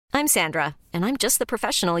I'm Sandra, and I'm just the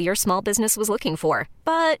professional your small business was looking for.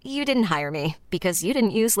 But you didn't hire me because you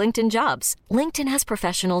didn't use LinkedIn Jobs. LinkedIn has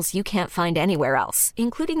professionals you can't find anywhere else,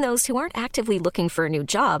 including those who aren't actively looking for a new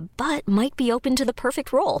job, but might be open to the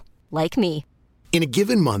perfect role, like me. In a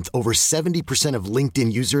given month, over 70% of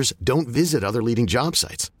LinkedIn users don't visit other leading job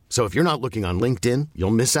sites. So if you're not looking on LinkedIn,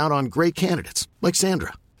 you'll miss out on great candidates like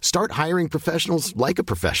Sandra. Start hiring professionals like a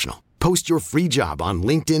professional. Post your free job on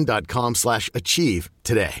linkedin.com/achieve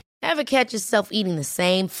today. Ever catch yourself eating the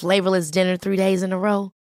same flavorless dinner 3 days in a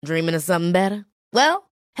row? Dreaming of something better?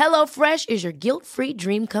 Well, HelloFresh is your guilt-free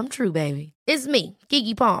dream come true, baby. It's me,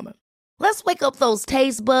 Keke Palmer. Let's wake up those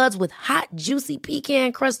taste buds with hot, juicy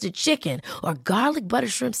pecan-crusted chicken or garlic butter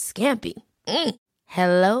shrimp scampi.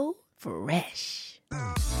 Hello Fresh.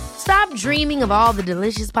 Stop dreaming of all the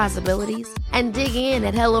delicious possibilities and dig in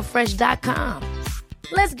at HelloFresh.com.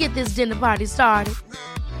 Let's get this dinner party started.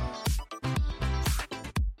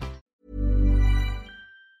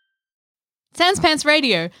 Sans Pants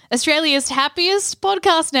Radio, Australia's happiest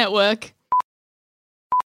podcast network.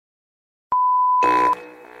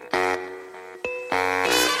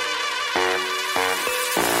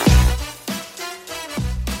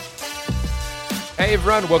 Hey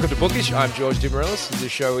everyone, welcome to Bookish. I'm George DeMorellis. This is a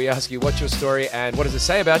show where we ask you what's your story and what does it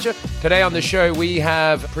say about you. Today on the show we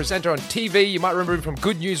have a presenter on TV. You might remember him from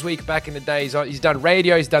Good News Week back in the days. He's done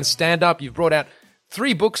radio, he's done stand-up. You've brought out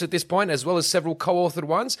 3 books at this point, as well as several co-authored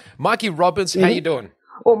ones. Mikey Robbins, how you doing?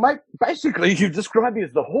 Well, mate, basically you've described me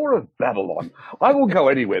as the whore of Babylon. I will go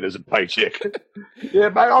anywhere there's a paycheck. Yeah,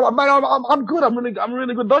 mate, I'm good. I'm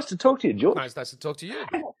really good. Nice to talk to you, George. Nice to talk to you.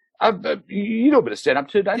 You know a bit of stand-up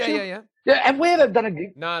too, don't you? Yeah. Yeah, and we haven't done a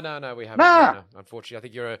gig. No, we haven't. Nah. No. Unfortunately, I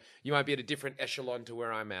think you might be at a different echelon to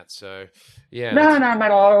where I'm at. So, yeah. No,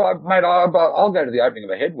 mate, I'll go to the opening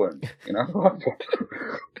of a headworm. You know,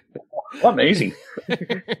 I'm easy.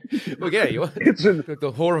 Well, yeah,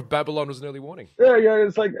 the whore of Babylon was an early warning. Yeah,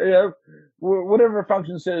 it's like whatever a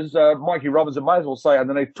function says, Mikey Robbins, I may as well say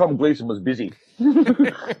underneath Tom Gleeson was busy.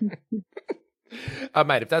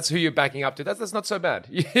 Mate, if that's who you're backing up to, that's not so bad.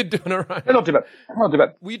 You're doing all right. Not too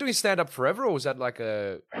bad. Were you doing stand-up forever, or was that like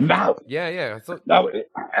a... No. Yeah, I thought... No,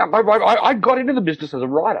 I got into the business as a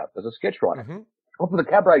writer, as a sketch writer. Mm-hmm. I was with a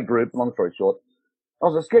cabaret group, long story short. I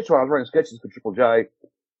was a sketch writer, I was writing sketches for Triple J,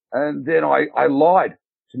 and then I lied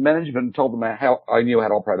to management and told them how I knew how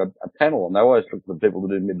to operate a panel, and they always looked for people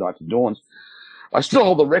to do midnight to dawns. I still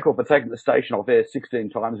hold the record for taking the station off air 16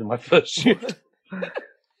 times in my first shift.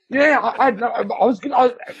 Yeah,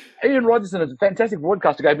 Ian Rogerson is a fantastic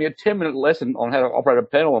broadcaster, gave me a 10-minute lesson on how to operate a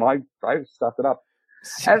panel, and I stuffed it up.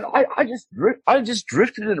 And I just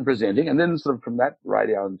drifted into presenting, and then sort of from that,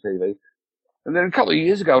 radio and TV. And then a couple of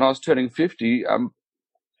years ago, when I was turning 50,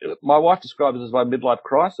 my wife described it as my midlife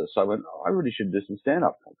crisis. So I went, I really should do some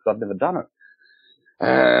stand-up, because I've never done it.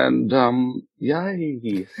 And,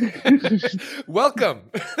 yay. Welcome.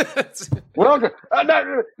 Welcome.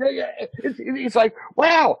 It's like,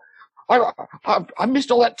 wow, I missed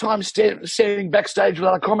all that time standing backstage with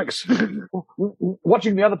other comics,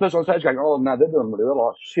 watching the other person on stage going, oh, no, they're doing really well.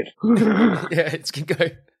 Oh, shit. Yeah, it's going to go.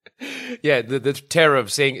 Yeah, the terror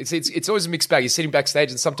of seeing it's always a mixed bag. You're sitting backstage,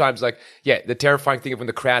 and sometimes the terrifying thing of when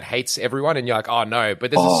the crowd hates everyone, and you're like, oh no. But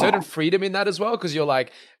there's a certain freedom in that as well, because you're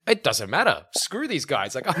like, it doesn't matter. Screw these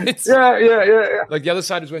guys. Like, yeah. Like the other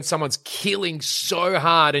side is when someone's killing so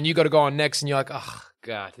hard, and you got to go on next, and you're like, oh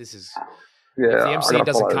god, this is. Yeah, if the MC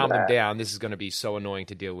doesn't calm them down, this is going to be so annoying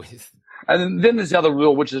to deal with. And then there's the other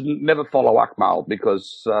rule, which is never follow Akmal,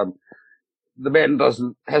 because the man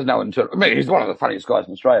has no internal. I mean, he's one of the funniest guys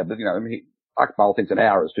in Australia, but Akmal thinks an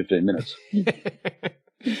hour is 15 minutes.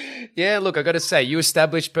 Yeah, look, I got to say, you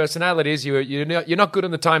established personalities. You're not good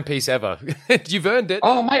on the timepiece ever. You've earned it.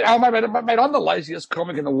 Oh, mate, I'm the laziest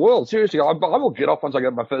comic in the world. Seriously, I will get off once I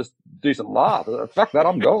get my first decent laugh. Fuck that,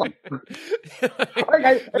 I'm going.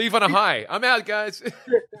 Okay. Leave on a high. I'm out, guys.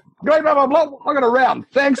 Great, I'm going to round.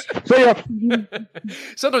 Thanks. See ya.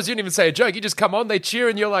 Sometimes you don't even say a joke. You just come on, they cheer,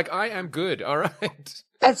 and you're like, I am good. All right.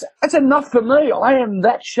 That's enough for me. I am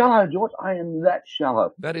that shallow, George. I am that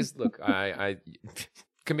shallow. That is, look, I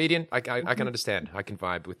comedian, I can understand. I can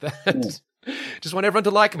vibe with that. Yeah. Just want everyone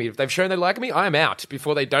to like me. If they've shown they like me, I am out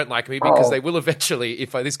before they don't like me, because they will eventually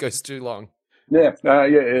if this goes too long. Yeah,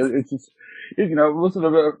 it's just, listen to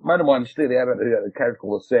a mate of mine, Steve Abbott, who had a character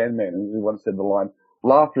called the Sandman, and he once said the line,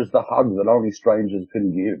 laughter is the hug that only strangers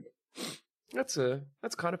can give. That's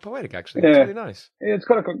kind of poetic, actually. That's really nice. Yeah, it's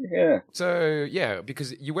kind of, yeah. So, yeah,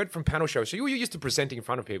 because you went from panel shows. So you were used to presenting in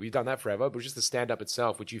front of people. You've done that forever, but it was just the stand-up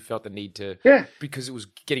itself, which you felt the need to... Yeah. Because it was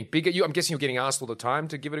getting bigger. I'm guessing you were getting asked all the time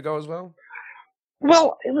to give it a go as well?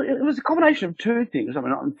 Well, it was a combination of two things. I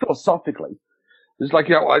mean, philosophically, it's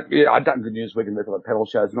like, I'd done Good News Week and a panel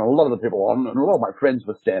shows, and a lot of the people on, and a lot of my friends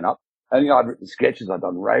were stand-up. And, I'd written sketches, I'd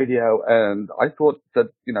done radio, and I thought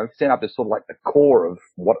that, stand-up is sort of like the core of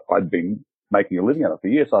what I'd been making a living out of for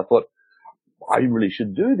years. So I thought, I really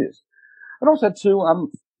should do this. And also,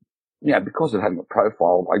 too, because of having a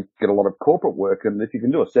profile, I get a lot of corporate work, and if you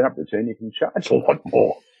can do a stand-up routine, you can charge a lot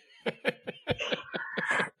more.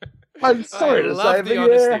 I'm sorry to say, but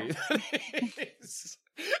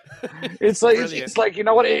it's like, you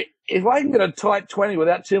know what? If I can get a tight 20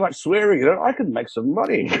 without too much swearing in it, I can make some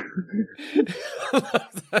money.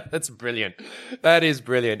 That's brilliant. That is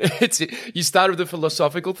brilliant. You started with the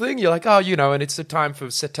philosophical thing. You're like, and it's a time for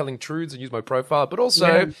telling truths and use my profile, but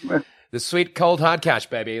also the sweet cold hard cash,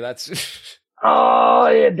 baby. That's. Oh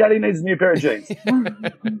yeah, Daddy needs a new pair of jeans.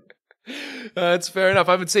 That's fair enough.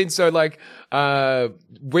 I haven't seen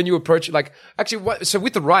when you approach it, so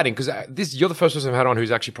with the writing, because you're the first person I've had on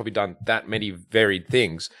who's actually probably done that many varied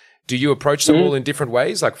things. Do you approach them all in different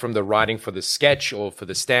ways, like from the writing for the sketch or for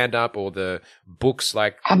the stand-up or the books?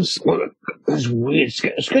 It's weird.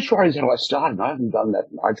 Sketch writing is how I started. I haven't done that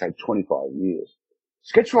in, I'd say, 25 years.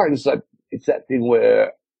 Sketch writing is it's that thing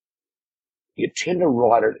where you tend to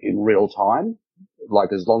write it in real time,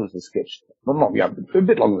 like as long as the sketch, a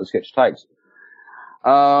bit longer than the sketch takes.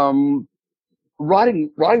 Writing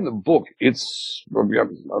the book,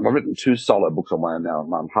 I've written 2 solo books on my own now.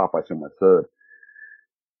 I'm halfway through my third.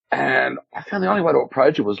 And I found the only way to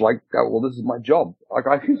approach it was this is my job.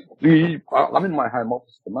 I'm in my home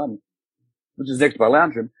office at the moment, which is next to my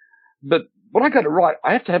lounge room. But when I go to write,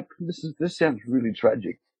 I have to have, this sounds really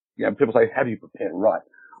tragic. People say, how do you prepare to write?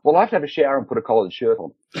 Well, I have to have a shower and put a collared shirt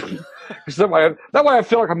on. Because that way I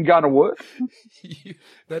feel like I'm going to work.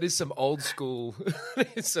 That is some old school,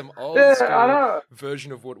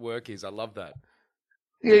 version of what work is. I love that.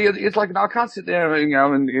 Yeah, it's like, I can't sit there, in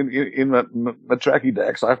my tracky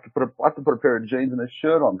decks. I have to put a pair of jeans and a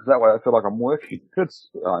shirt on because that way I feel like I'm working. I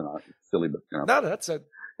know, it's silly, but No, that's it.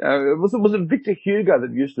 Was it Victor Hugo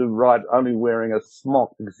that used to write only wearing a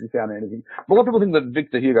smock because he found anything? A lot of people think that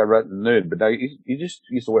Victor Hugo wrote in the nude, but no, he just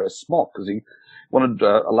used to wear a smock because he wanted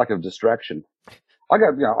a lack of distraction.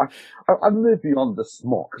 I've moved beyond the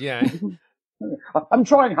smock. Yeah. I'm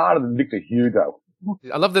trying harder than Victor Hugo.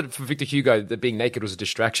 I love that for Victor Hugo, that being naked was a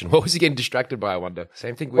distraction. What was he getting distracted by, I wonder?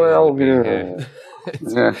 Same thing with... Well, yeah.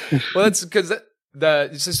 Well, it's because...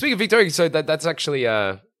 So speaking of Victor Hugo, so that's actually...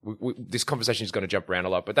 this conversation is going to jump around a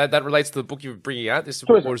lot, but that relates to the book you're bringing out. This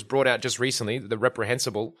book was brought out just recently, The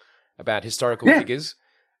Reprehensible, about historical figures.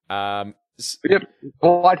 Yep.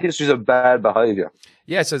 Polite histories of bad behavior.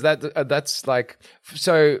 Yeah, so that's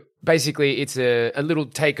so basically it's a little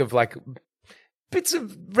take of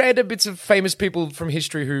random bits of famous people from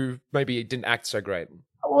history who maybe didn't act so great.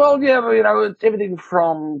 Well, yeah, but, it's everything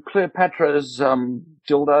from Cleopatra's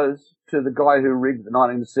dildos to the guy who rigged the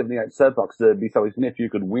 1978 soapbox derby so his nephew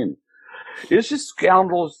could win. It's just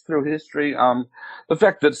scoundrels through history. The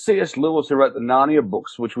fact that C.S. Lewis, who wrote the Narnia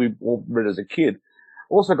books, which we all read as a kid,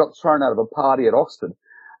 also got thrown out of a party at Oxford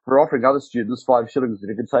for offering other students 5 shillings if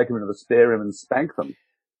he could take them into the spare room and spank them.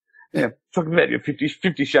 Yeah, talking about your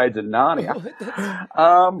 50 Shades of Narnia.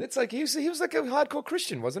 It's like he was like a hardcore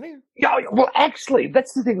Christian, wasn't he? Yeah, well, actually,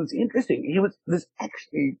 that's the thing that's interesting.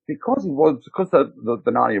 Because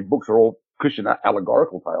the Narnia books are all Christian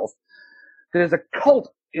allegorical tales. There's a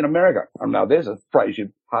cult in America. Oh, no, there's a phrase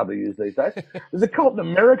you hardly use these days. There's a cult in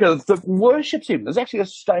America that worships him. There's actually a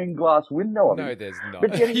stained glass window of him. No, there's not.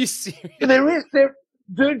 But Are you serious? There is.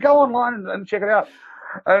 Dude, go online and check it out.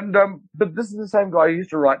 And but this is the same guy who used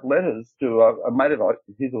to write letters to a mate of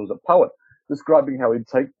his who was a poet, describing how he'd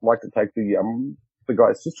like to take the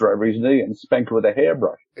guy's sister over his knee and spank her with a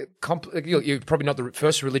hairbrush. You're probably not the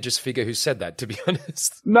first religious figure who said that, to be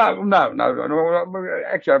honest. No.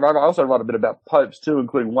 Actually, I also write a bit about popes too,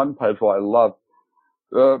 including one pope who I love.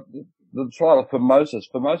 The trial of Formosus.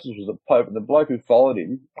 Formosus was a pope, and the bloke who followed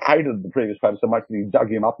him hated the previous pope so much that he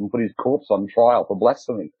dug him up and put his corpse on trial for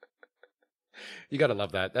blasphemy. You got to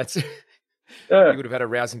love that. That's you would have had a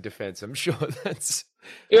rousing defense, I'm sure.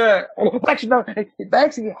 Yeah. Well, actually, no. They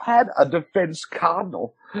actually had a defense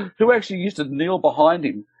cardinal who actually used to kneel behind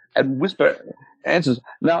him and whisper answers.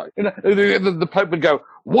 Now, the Pope would go,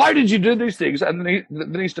 "Why did you do these things?" And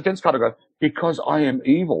then his defense cardinal would go, "Because I am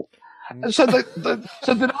evil." And so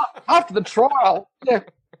then after the trial,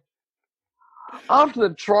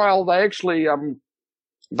 they actually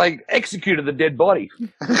they executed the dead body.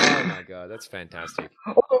 Oh my God, that's fantastic.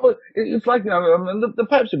 It's like, the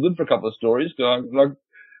popes are good for a couple of stories. Like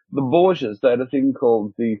the Borgias, they had a thing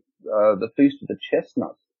called the Feast of the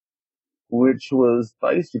Chestnuts, which was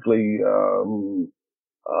basically,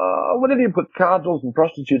 whenever you put cardinals and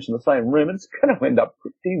prostitutes in the same room, it's going to end up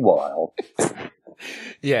pretty wild.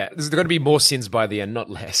 Yeah, there's going to be more sins by the end, not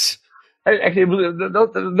less. Actually,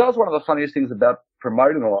 that was one of the funniest things about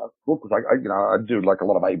promoting the last book. Was I do like a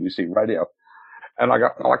lot of ABC radio, and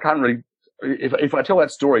I can't really. If I tell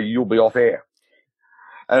that story, you'll be off air.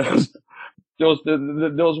 And there was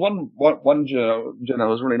one journal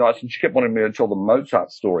was really nice, and she kept wanting me to tell the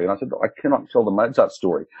Mozart story, and I said I cannot tell the Mozart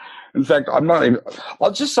story. In fact, I'm not even.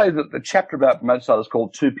 I'll just say that the chapter about Mozart is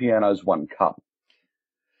called Two Pianos, One Cup.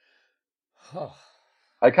 Oh.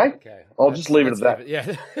 Okay. I'll just leave it at that.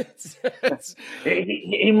 Yeah.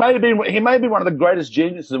 He may be one of the greatest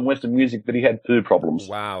geniuses in Western music, but he had poo problems.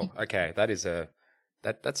 Wow. Okay, that's a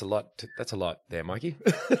lot. That's a lot there, Mikey.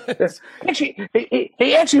 Actually,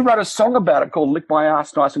 he actually wrote a song about it called "Lick My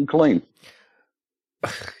Ass Nice and Clean."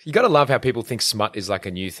 You got to love how people think smut is like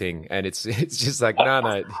a new thing, and it's just like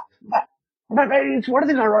no. But it's one of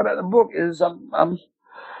the things I wrote about in the book is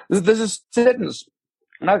there's a sentence.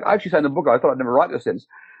 And I actually say in the book, I thought I'd never write this sentence.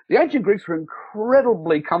 The ancient Greeks were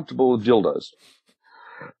incredibly comfortable with dildos.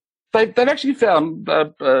 They've actually found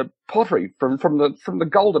pottery from the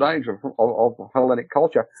golden age of Hellenic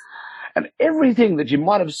culture, and everything that you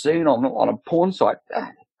might have seen on a porn site,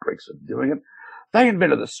 the Greeks are doing it. They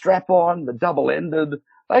invented the strap-on, the double-ended.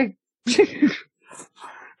 So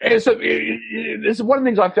it's one of the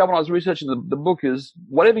things I found when I was researching the book is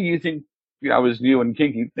whatever you think is new and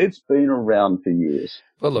kinky, it's been around for years.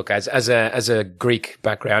 Well, look, as a Greek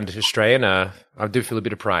background Australian, I do feel a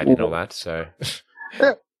bit of pride in all that. So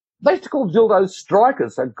they used to call dildos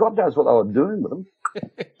strikers, so God knows what they were doing with them.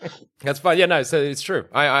 That's fine. Yeah, no, so it's true.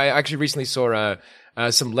 I actually recently saw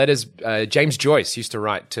some letters James Joyce used to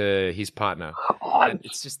write to his partner. And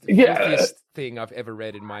it's just the filthiest thing I've ever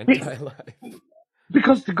read in my entire life.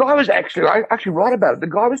 Because the guy was I actually write about it. The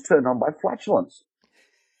guy was turned on by flatulence.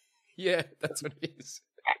 Yeah, that's what it is.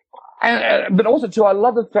 But also too, I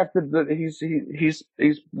love the fact that he's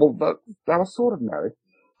well, they were sort of married.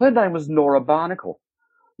 Her name was Nora Barnacle,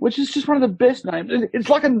 which is just one of the best names. It's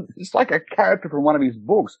like a character from one of his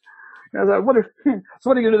books. So what are you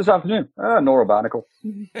going to do this afternoon? Nora Barnacle.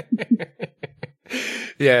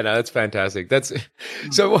 Yeah, no, that's fantastic. That's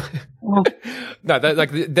so. No,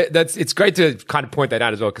 that's it's great to kind of point that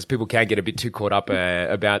out as well because people can get a bit too caught up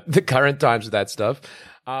about the current times with that stuff.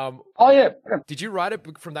 Oh yeah. Did you write it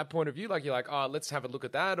from that point of view? Like you're like, oh, let's have a look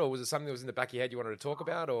at that, or was it something that was in the back of your head you wanted to talk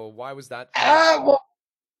about, or why was that? Well,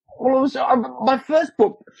 it was my first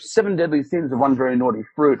book, Seven Deadly Sins of One Very Naughty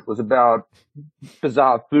Fruit, was about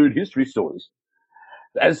bizarre food history stories,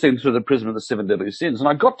 as seen through the prism of the Seven Deadly Sins. And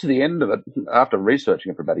I got to the end of it after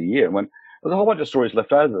researching it for about a year, and when there's a whole bunch of stories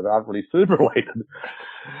left over that aren't really food related.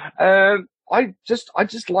 And I just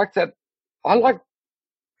like that. I like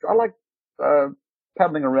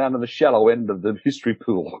paddling around in the shallow end of the history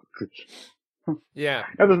pool. Yeah.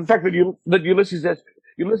 And the fact that Ulysses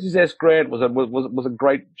S. Grant was a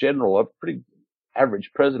great general, a pretty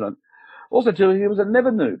average president. Also, too, he was a never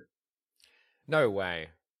nude. No way.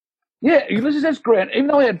 Yeah, Ulysses S. Grant, even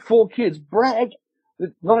though he had 4 kids, bragged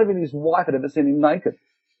that not even his wife had ever seen him naked.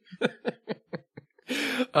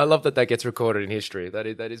 I love that gets recorded in history. That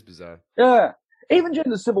is bizarre. Yeah. Even during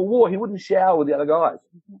the Civil War, he wouldn't shower with the other guys.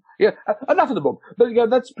 Yeah, enough of the book. But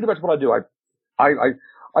that's pretty much what I do.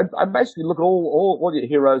 I basically look at all your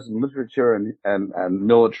heroes in literature and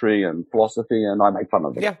military and philosophy, and I make fun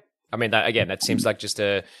of them. Yeah, I mean that seems like just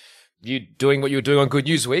you doing what you were doing on Good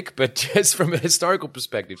Newsweek, but just from a historical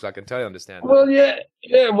perspective, so I can totally understand. Well, yeah.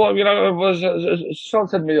 Well, it was. Someone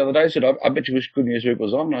said to me the other day, said, "I bet you wish Good Newsweek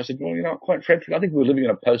was on." And I said, "Well, quite frankly, I think we're living in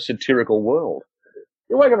a post-satirical world.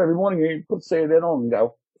 You wake up every morning and you put CNN on and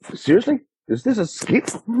go, seriously? Is this a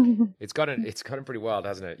skit?" It's gotten pretty wild,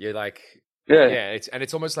 hasn't it? You're like, yeah.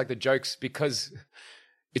 It's almost like the jokes because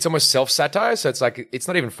it's almost self-satire. So it's like, it's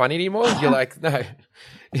not even funny anymore. You're like, no,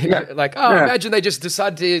 like, imagine they just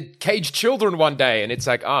decide to cage children one day. And it's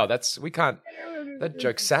like, that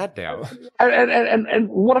joke's sad now. And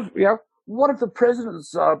what if the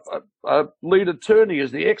president's lead attorney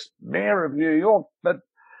is the ex-mayor of New York, but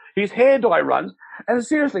his hair dye runs, and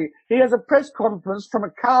seriously, he has a press conference from a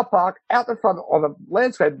car park out the front of a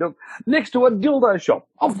landscape built next to a dildo shop.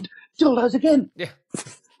 Oh, dildos again. Yeah.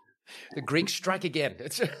 The Greeks strike again.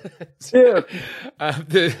 Yeah.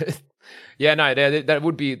 That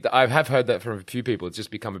would be, I have heard that from a few people. It's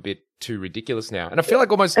just become a bit too ridiculous now. And I feel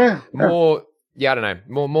like almost more, I don't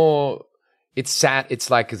know, more, it's sad. It's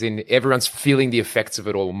like, as in everyone's feeling the effects of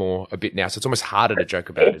it all more a bit now. So it's almost harder to joke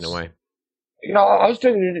about it in a way. I was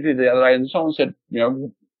doing an interview the other day and someone said,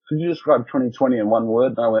 could you describe 2020 in one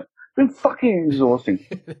word? And I went, been fucking exhausting.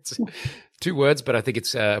 It's 2 words, but I think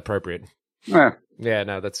it's appropriate. Yeah. Yeah,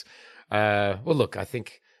 no, that's... well, look, I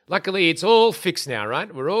think... Luckily, it's all fixed now,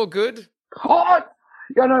 right? We're all good. Oh,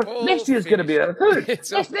 you know, All next year's going to be a hoot.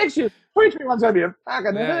 It's all- Next year, 2021's going to be a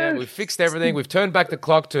fucking Yeah, hoot. we've fixed everything. We've turned back the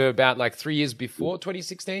clock to about like 3 years before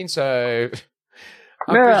 2016. So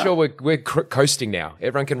I'm pretty sure we're coasting now.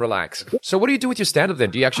 Everyone can relax. So what do you do with your stand-up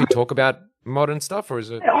then? Do you actually talk about modern stuff, or is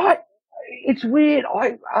it? It's weird.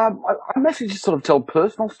 I mostly just sort of tell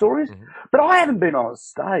personal stories, but I haven't been on a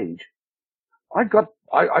stage. I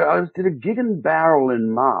did a gig in Barrel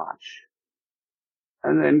in March,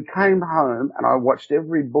 and then came home and I watched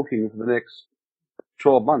every booking for the next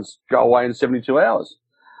 12 months go away in 72 hours.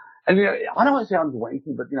 And, you know, I know it sounds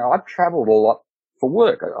wanky, but, you know, I've traveled a lot for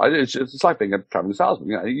work. It's like being a traveling salesman.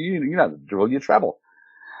 You know the drill, you travel.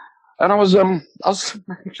 And I was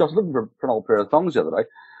looking for an old pair of thongs the other day,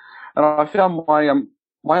 and I found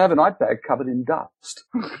my overnight bag covered in dust.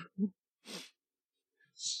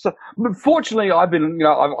 So, but fortunately, I've been, you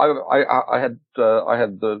know, I had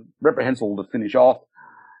the Reprehensible to finish off,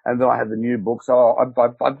 and then I had the new book. So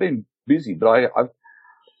I've been busy, but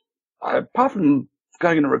I apart from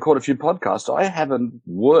going in to record a few podcasts, I haven't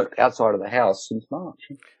worked outside of the house since March.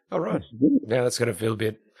 All right. Yeah, that's going to feel a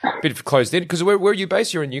bit closed in. Because where are you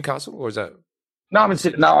based? You're in Newcastle, or is that? No, I'm in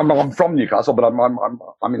Sydney. No, I'm from Newcastle, but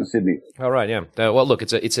I'm in Sydney. All right. Yeah. Well, look,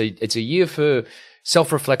 it's a year for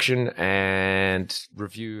self-reflection and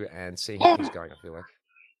review and seeing how things going. I feel like.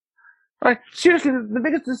 Right. Seriously, the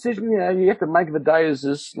biggest decision you have to make of the day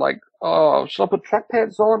is like, oh, should I put track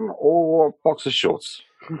pants on or boxer shorts?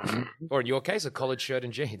 Or in your case, a collared shirt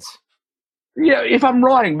and jeans. Yeah, if I'm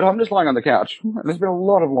writing, but I'm just lying on the couch. There's been a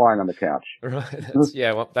lot of lying on the couch. Right.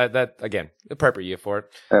 Well, that again, appropriate year for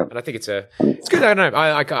it. Yeah. And I think it's good. I don't know.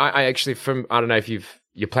 I actually I don't know if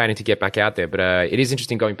you're planning to get back out there, but it is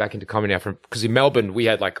interesting going back into comedy now because in Melbourne we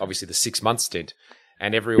had like obviously the 6-month stint,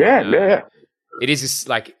 and everyone. Yeah. It is this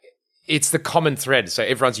like it's the common thread, so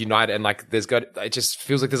everyone's united, and like it just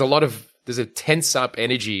feels like there's a tense up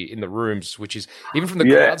energy in the rooms, which is even from the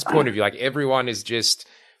crowd's point of view, like everyone is just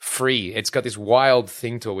free. It's got this wild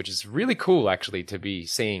thing to it, which is really cool actually to be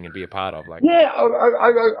seeing and be a part of. Like, yeah,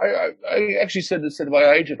 I actually said to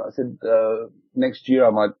my agent, I said next year I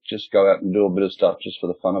might just go out and do a bit of stuff just for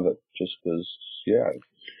the fun of it, just because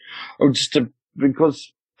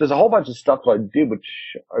there's a whole bunch of stuff that I did, which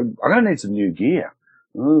I'm gonna need some new gear.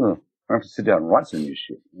 I have to sit down and write some new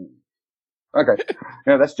shit. Okay,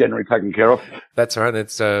 that's January taken care of. That's all right.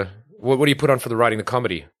 That's what do you put on for the writing the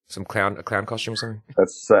comedy? A clown costume or something?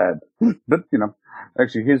 That's sad. But,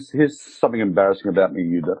 actually, here's something embarrassing about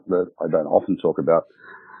me that I don't often talk about.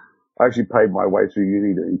 I actually paid my way through uni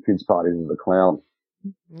in kids' parties as a clown.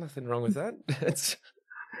 Nothing wrong with that.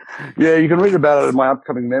 Yeah, you can read about it in my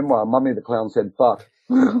upcoming memoir, Mummy the Clown Said Fuck.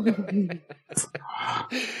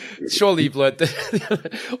 Surely you've learned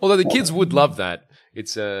that. Although the kids would love that.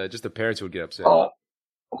 It's just the parents who would get upset. Oh,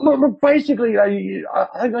 look, basically, I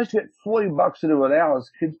think I used to get $40 to do an hour's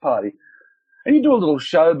kids' party. And you do a little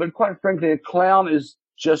show, but quite frankly, a clown is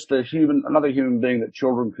just another human being that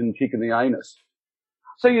children can kick in the anus.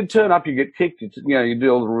 So you turn up, you get kicked, you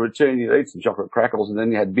do a little routine, you eat some chocolate crackles, and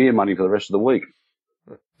then you had beer money for the rest of the week.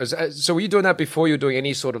 So were you doing that before you were doing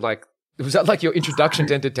any sort of like, was that like your introduction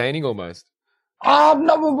to entertaining almost?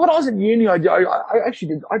 No, when I was at uni, I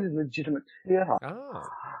did legitimate theatre.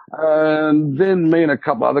 And then me and a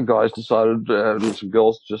couple other guys decided, with some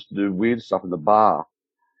girls, just to do weird stuff in the bar.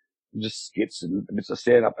 Just skits and bits of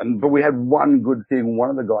stand-up. But we had one good thing. One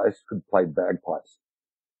of the guys could play bagpipes.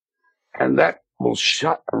 And that will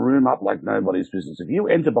shut a room up like nobody's business. If you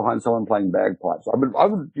enter behind someone playing bagpipes, I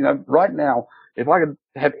would, right now, if I could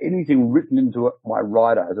have anything written into my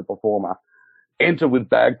writer as a performer, enter with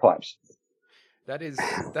bagpipes. That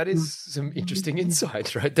is some interesting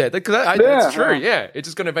insights right there. That's true. Yeah, it's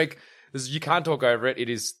just going to make you can't talk over it. It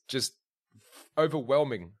is just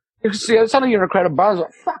overwhelming. You see, suddenly you're in a crowd of bars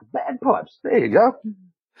like fuck bagpipes. There you go.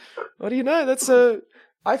 What do you know? That's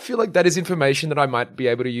I feel like that is information that I might be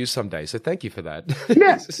able to use someday. So thank you for that.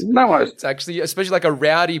 Yeah, no worries. It's actually, especially like a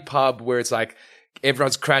rowdy pub where it's like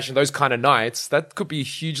everyone's crashing. Those kind of nights that could be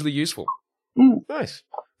hugely useful. Nice.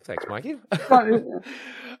 Thanks, Mikey. See,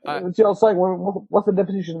 I was saying, what's the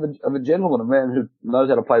definition of a gentleman? A man who knows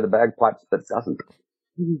how to play the bagpipes but doesn't.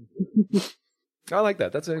 I like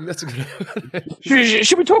that. That's a good one.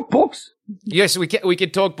 Should we talk books? Yes, we can. We can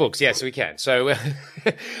talk books. Yes, we can. So,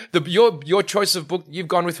 your choice of book you've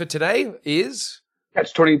gone with for today is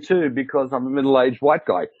Catch-22, because I'm a middle-aged white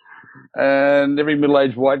guy, and every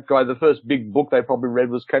middle-aged white guy, the first big book they probably read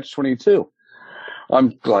was Catch-22.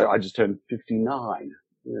 I just turned 59.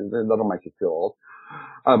 That'll make you feel old.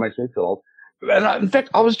 Oh, it makes me feel old. And in fact,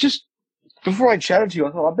 before I chatted to you,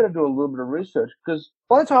 I thought I'd better do a little bit of research, because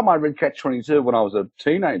by the time I read Catch-22 when I was a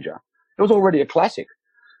teenager, it was already a classic.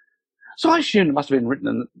 So I assumed it must have been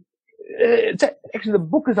written actually, the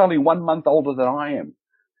book is only 1 month older than I am.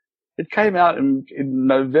 It came out in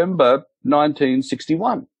November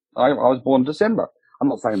 1961. I was born in December. I'm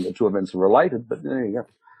not saying the two events are related, but there you go.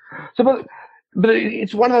 So, but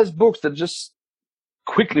it's one of those books that just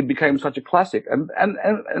quickly became such a classic, and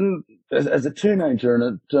as a teenager,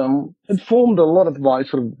 and it formed a lot of my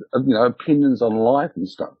sort of opinions on life and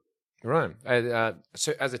stuff. Right.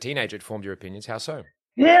 So as a teenager, it formed your opinions. How so?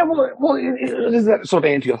 Yeah, well, it is that sort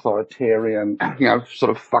of anti-authoritarian, sort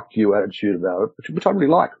of fuck you attitude about it, which I really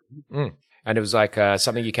like. Mm. And it was like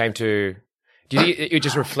something you came to. Do you think it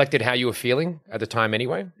just reflected how you were feeling at the time,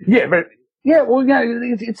 anyway? Yeah, but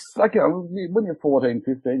it's like when you're 14,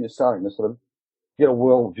 15, you're starting to sort of get a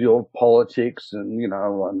world view of politics, and and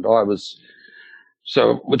I was.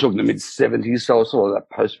 So we're talking the mid-70s, so sort of that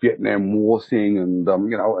post-Vietnam War thing, and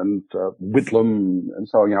Whitlam, and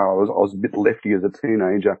so I was a bit lefty as a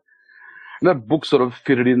teenager, and that book sort of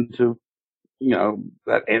fitted into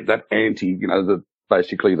that anti,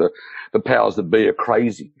 basically the powers that be are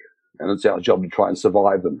crazy, and it's our job to try and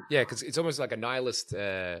survive them. Yeah, because it's almost like a nihilist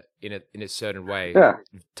in a certain way. Yeah.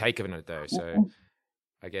 Take of it though, so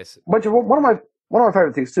I guess. But one of my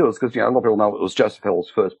favorite things still is because a lot of people know it was Joseph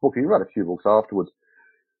Hill's first book. He wrote a few books afterwards,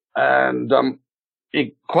 and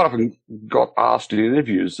he quite often got asked in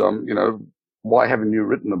interviews, why haven't you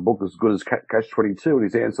written a book as good as Catch-22? And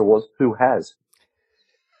his answer was, who has?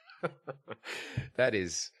 That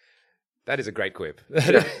is a great quip.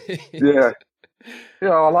 Yeah,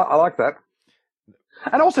 I like that.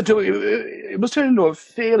 And also, too, it was turned into a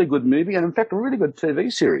fairly good movie, and in fact, a really good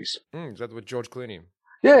TV series. Is that with George Clooney?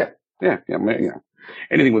 Yeah.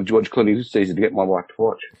 Anything with George Clooney is easy to get my wife to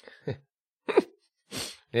watch.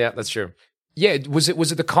 Yeah, that's true. Yeah, was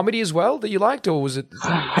it the comedy as well that you liked, or was it?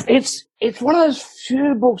 It's one of those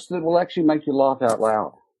few books that will actually make you laugh out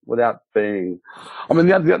loud without being. I mean,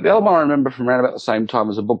 the other one I remember from around about the same time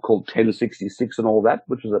was a book called 1066 and all that,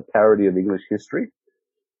 which was a parody of English history,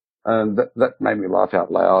 and that made me laugh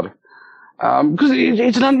out loud. Because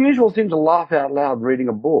it's an unusual thing to laugh out loud reading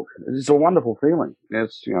a book. It's a wonderful feeling.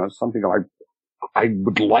 It's something I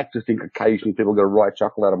would like to think occasionally people get a right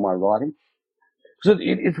chuckle out of my writing. Because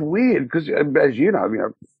it's weird, because as you know,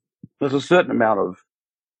 there's a certain amount of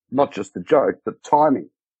not just the joke, but timing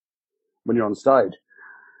when you're on stage.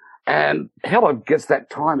 And Heller gets that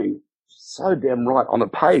timing so damn right on a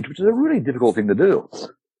page, which is a really difficult thing to do.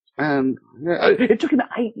 And it took him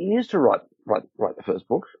 8 years to write the first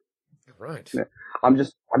book. Right. Yeah. I'm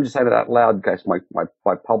just saying that out loud in case my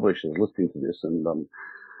publisher is listening to this, and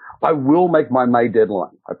I will make my May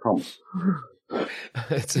deadline. I promise. I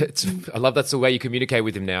love that's the way you communicate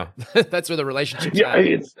with him now. That's where the relationship's at.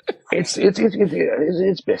 It's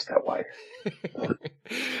best that way.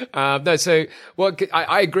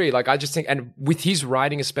 I agree. Like, I just think, and with his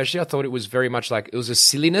writing especially, I thought it was very much like it was a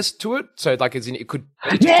silliness to it. So like, as in, it took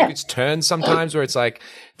its turn sometimes, where it's like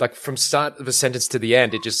from start of a sentence to the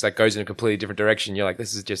end, it just like goes in a completely different direction. You're like,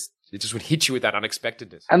 it just would hit you with that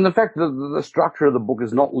unexpectedness. And the fact that the structure of the book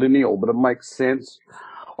is not linear, but it makes sense.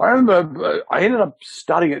 I remember I ended up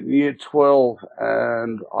studying it in year 12,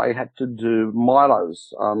 and I had to do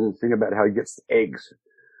Milo's thing about how he gets eggs.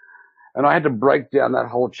 And I had to break down that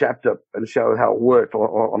whole chapter and show how it worked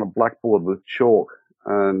on a blackboard with chalk.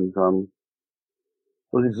 And it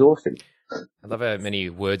was exhausting. I love how many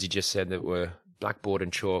words you just said that were blackboard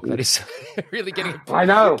and chalk. That is really getting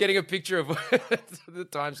a picture of the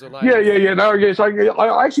times of life. Yeah. No, yes. I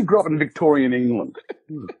actually grew up in Victorian England.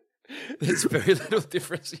 There's very little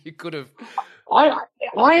difference you could have. I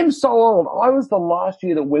am so old. I was the last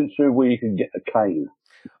year that went through where you could get a cane.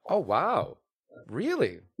 Oh, wow.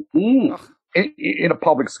 Really? In a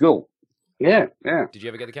public school. Yeah. Did you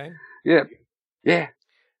ever get the cane? Yeah.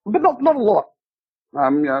 But not a lot.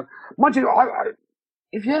 Mind you,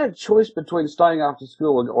 if you had a choice between staying after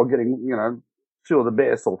school or getting, 2 of the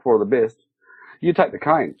best or 4 of the best, you take the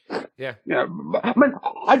cane. Yeah. I mean,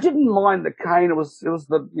 I didn't mind the cane. It was it was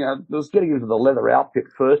getting into the leather outfit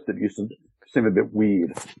first that used to seem a bit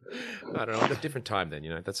weird. I don't know. A different time then,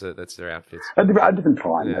 that's their outfits. A different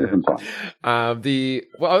time. Yeah. A different time.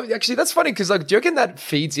 Actually, that's funny because, like, do you reckon that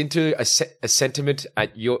feeds into a sentiment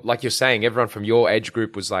at like you're saying, everyone from your age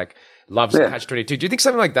group was like, loves Catch-22. Do you think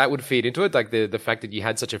something like that would feed into it? Like the fact that you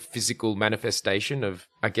had such a physical manifestation of,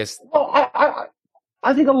 I guess. Well,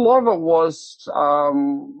 I think a lot of it was,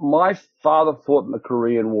 my father fought in the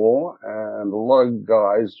Korean War, and a lot of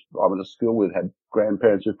guys I went to school with had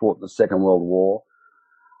grandparents who fought in the Second World War.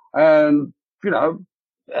 And, you know,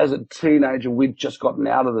 as a teenager, we'd just gotten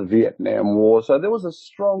out of the Vietnam War. So there was a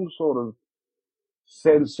strong sort of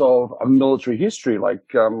sense of a military history. Like,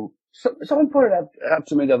 someone pointed out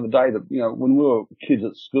to me the other day that, you know, when we were kids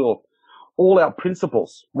at school, all our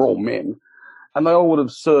principals were all men, and they all would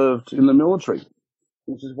have served in the military,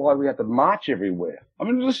 which is why we had to march everywhere. I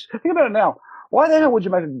mean, just think about it now. Why the hell would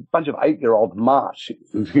you make a bunch of 8-year-olds march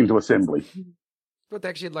into assembly? But they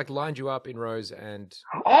actually like lined you up in rows and...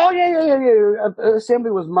 Oh, yeah. Assembly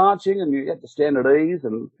was marching, and you had to stand at ease,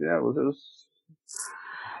 and yeah, it was...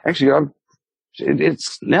 Actually,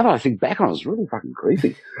 it's now that I think back on it, it's really fucking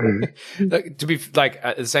creepy. Like, to be like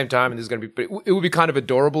at the same time, and there's going to be... It would be kind of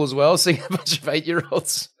adorable as well, seeing a bunch of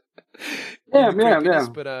 8-year-olds. Yeah.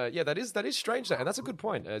 But yeah, that is strange, though, and that's a good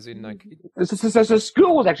point. As in, like, so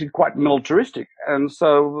school was actually quite militaristic, and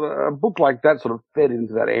so a book like that sort of fed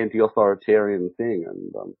into that anti-authoritarian thing.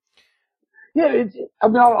 And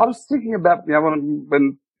I was thinking about, you know,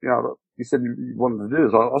 when you know you said you wanted to do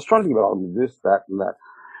this, I was trying to think about this, that, and that.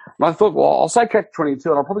 And I thought, well, I'll say Catch-22,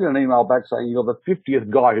 and I'll probably get an email back saying you're the 50th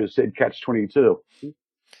guy who said Catch-22.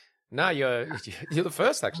 No, you're the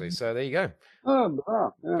first, actually. So there you go. Yeah.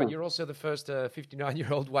 But you're also the first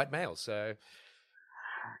 59-year-old white male. So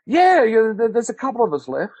yeah, there's a couple of us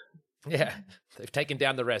left. yeah, they've taken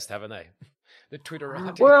down the rest, haven't they? The Twitter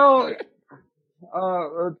around. Well,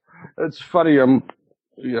 it's funny. You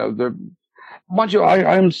know, mind you,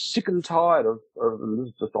 I am sick and tired of and this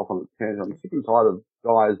is just off on a tangent. I'm sick and tired of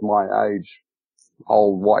guys my age,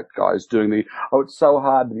 old white guys, doing it's so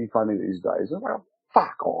hard to be funny these days. I'm like,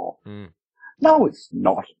 fuck off. No, it's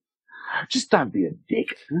not. Just don't be a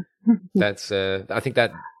dick. That's, I think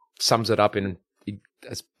that sums it up in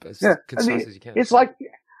as concise as you can. It's like,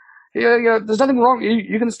 yeah, there's nothing wrong.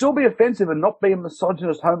 You can still be offensive and not be a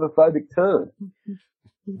misogynist, homophobic turd.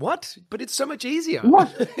 What? But it's so much easier. What?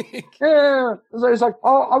 Yeah. It's like,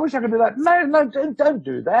 oh, I wish I could do that. No, don't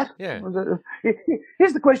do that. Yeah.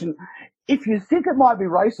 Here's the question. If you think it might be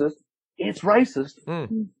racist, it's racist.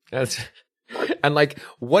 And like,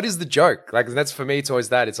 what is the joke? Like, that's for me. It's always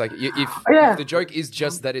that. It's like if the joke is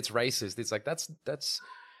just that it's racist, it's like that's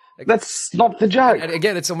not the joke. And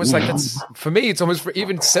again, it's almost like that's for me. It's almost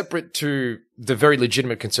even separate to the very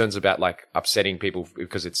legitimate concerns about like upsetting people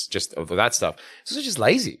because it's just of that stuff. So it's just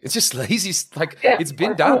lazy. It's just lazy. Like it's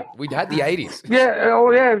been done. We had the 80s. Yeah.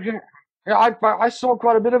 Oh yeah. I saw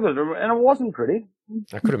quite a bit of it, and it wasn't pretty.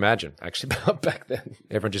 I could imagine, actually, back then.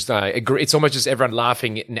 Everyone just agree. It's almost just everyone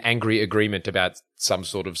laughing in angry agreement about some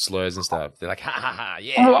sort of slurs and stuff. They're like, ha, ha, ha,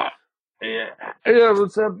 yeah. It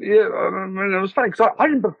was, I mean, it was funny because I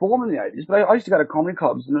didn't perform in the 80s, but I used to go to comedy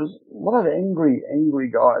clubs, and there was a lot of angry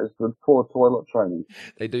guys with poor toilet training.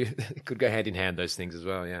 They do. It could go hand in hand, those things as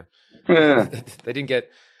well, yeah. Yeah. They didn't get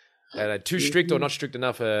too strict or not strict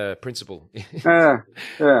enough principle. Yeah,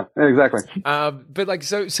 exactly. But like,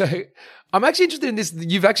 so I'm actually interested in this.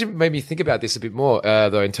 You've actually made me think about this a bit more,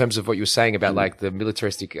 though, in terms of what you were saying about like the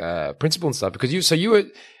militaristic principle and stuff. Because you were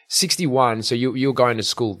 61, so you were going to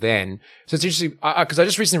school then. So it's interesting because I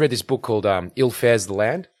just recently read this book called "Ill Fares the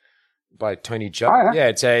Land" by Tony Judd. Oh, yeah. Yeah,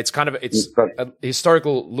 it's a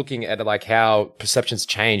historical looking at like how perceptions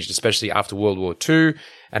changed, especially after World War II,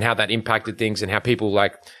 and how that impacted things, and how people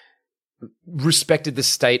like respected the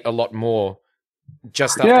state a lot more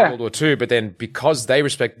just after World War II, but then because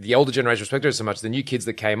the older generation respected it so much, the new kids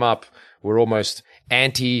that came up were almost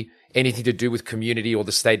anti anything to do with community or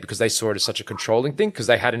the state because they saw it as such a controlling thing because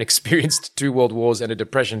they hadn't experienced 2 world wars and a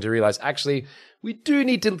depression to realize actually we do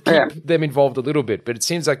need to keep them involved a little bit. But it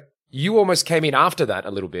seems like you almost came in after that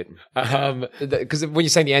a little bit. Because when you're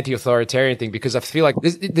saying the anti-authoritarian thing, because I feel like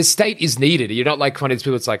the state is needed. You're not like one of these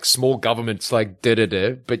people, it's like small governments, like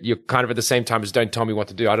da-da-da, but you're kind of at the same time as don't tell me what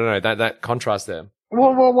to do. I don't know, that contrast there.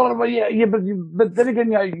 Well, yeah, but then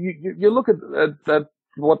again, you look at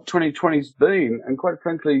what 2020's been, and quite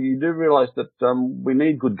frankly, you do realize that we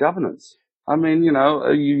need good governance. I mean,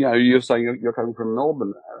 you're saying you're coming from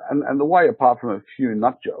Melbourne, and the way, apart from a few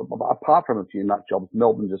nut jobs,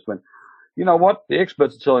 Melbourne just went, you know what? The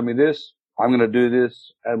experts are telling me this. I'm going to do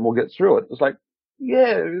this, and we'll get through it. It's like,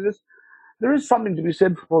 yeah, there is something to be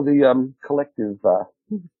said for the collective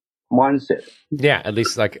mindset. Yeah, at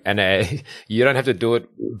least like, and you don't have to do it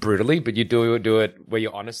brutally, but you do it where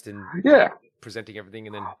you're honest and presenting everything,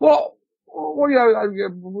 and then well,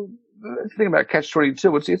 the thing about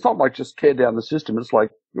Catch-22, it's not like just tear down the system. It's like,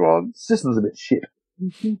 well, the system's a bit shit.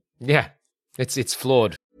 Yeah, it's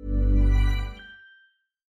flawed.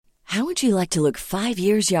 How would you like to look 5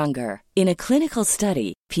 years younger? In a clinical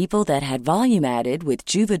study, people that had volume added with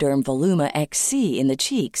Juvederm Voluma XC in the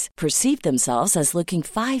cheeks perceived themselves as looking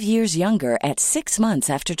 5 years younger at 6 months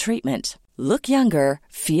after treatment. Look younger,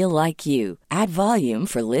 feel like you. Add volume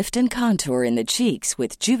for lift and contour in the cheeks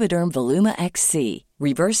with Juvederm Voluma XC.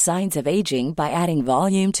 Reverse signs of aging by adding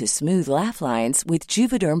volume to smooth laugh lines with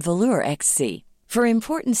Juvederm Volure XC. For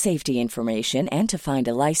important safety information and to find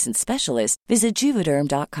a licensed specialist, visit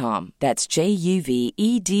Juvederm.com. That's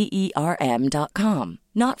JUVEDERM.com.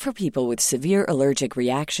 Not for people with severe allergic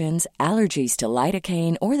reactions, allergies to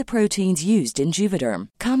lidocaine, or the proteins used in Juvederm.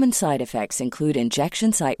 Common side effects include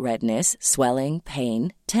injection site redness, swelling,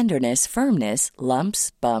 pain, tenderness, firmness,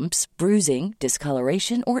 lumps, bumps, bruising,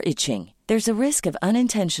 discoloration, or itching. There's a risk of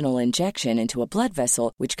unintentional injection into a blood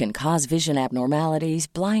vessel, which can cause vision abnormalities,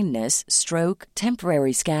 blindness, stroke,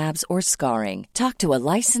 temporary scabs, or scarring. Talk to a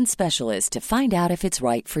licensed specialist to find out if it's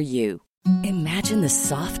right for you. Imagine the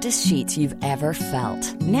softest sheets you've ever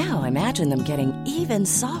felt. Now imagine them getting even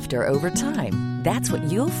softer over time. That's what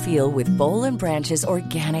you'll feel with Boll & Branch's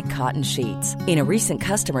organic cotton sheets. In a recent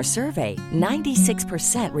customer survey,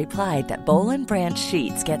 96% replied that Boll & Branch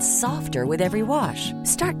sheets get softer with every wash.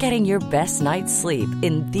 Start getting your best night's sleep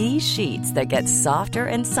in these sheets that get softer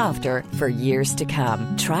and softer for years to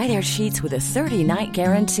come. Try their sheets with a 30-night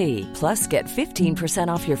guarantee. Plus, get 15%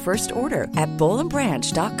 off your first order at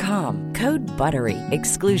bollandbranch.com. Code BUTTERY.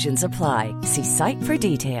 Exclusions apply. See site for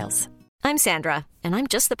details. I'm Sandra, and I'm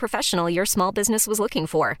just the professional your small business was looking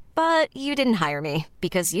for. But you didn't hire me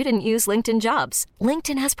because you didn't use LinkedIn Jobs.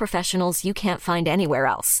 LinkedIn has professionals you can't find anywhere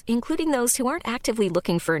else, including those who aren't actively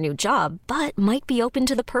looking for a new job, but might be open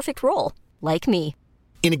to the perfect role, like me.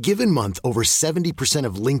 In a given month, over 70%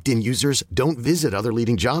 of LinkedIn users don't visit other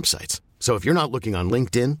leading job sites. So if you're not looking on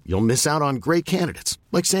LinkedIn, you'll miss out on great candidates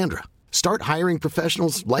like Sandra. Start hiring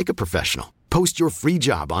professionals like a professional. Post your free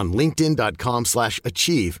job on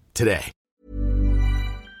linkedin.com/achieve today.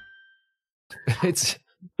 It's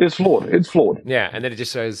flawed. It's flawed. Yeah, and then it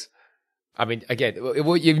just shows. I mean, again,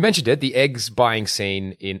 well, you mentioned it, the eggs buying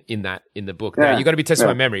scene in the book. Now, you got to be testing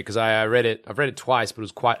my memory because I read it. I've read it twice, but it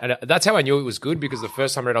was quite. And that's how I knew it was good, because the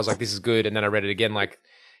first time I read it, I was like, "This is good," and then I read it again like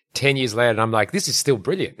 10 years later, and I'm like, "This is still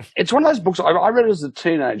brilliant." It's one of those books. I read it as a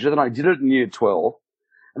teenager, then I did it in year 12,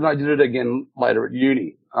 and I did it again later at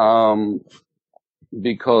uni.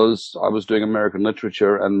 Because I was doing American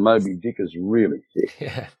literature, and Moby Dick is really thick.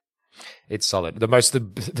 Yeah, it's solid. The most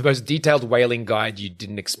detailed whaling guide you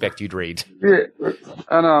didn't expect you'd read. Yeah,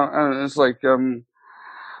 and it's like,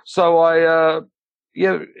 so I,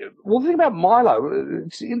 yeah. Well, the thing about Milo,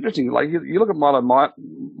 it's interesting. Like you look at Milo, might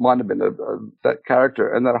have been that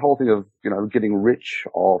character, and that whole thing of getting rich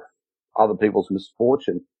off other people's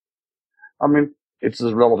misfortune. I mean, it's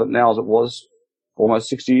as relevant now as it was almost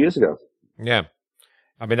 60 years ago. Yeah.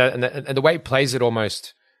 I mean, and the way he plays it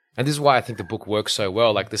almost, and this is why I think the book works so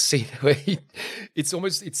well. Like the scene where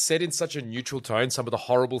it's said in such a neutral tone, some of the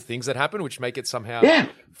horrible things that happen, which make it somehow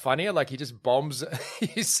funnier. Like he just bombs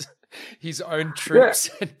his own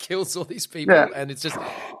troops and kills all these people, and it's just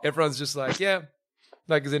everyone's just like,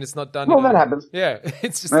 like then it's not done. Well, that happens. Yeah,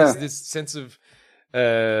 it's just this sense of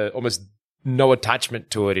almost no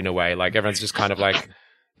attachment to it in a way. Like everyone's just kind of like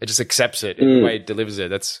it just accepts it in the way it delivers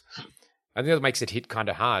it. I think that makes it hit kind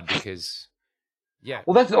of hard because,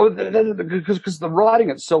 Well, that's because the writing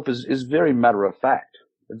itself is very matter of fact.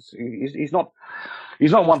 He's not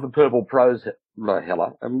one for purple prose,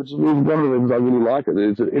 Hella, and which is one of the things I really like.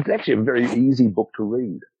 It's actually a very easy book to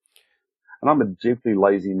read, and I'm a deeply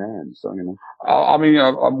lazy man, so I mean,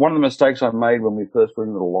 one of the mistakes I made when we first went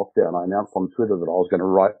into the lockdown, I announced on Twitter that I was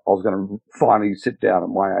going to finally sit down at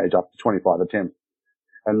my age after 25 attempts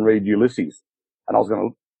and read Ulysses, and I was going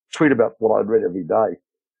to tweet about what I'd read every day.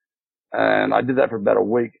 And I did that for about a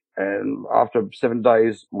week. And after 7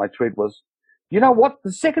 days, my tweet was, you know what?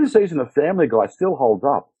 The second season of Family Guy still holds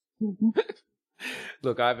up.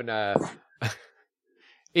 Look, I haven't,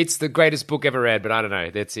 it's the greatest book ever read, but I don't know.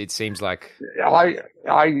 It seems like. I've read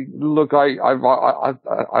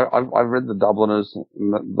the Dubliners.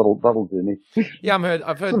 That'll do me. Yeah,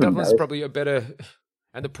 I've heard Dubliners probably a better,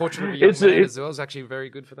 and The Portrait of a Young Man as well is actually very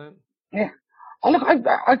good for that. Yeah. Oh, look, I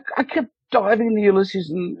kept diving into Ulysses,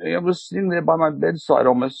 and it was sitting there by my bedside,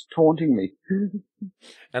 almost taunting me.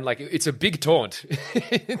 And like, it's a big taunt.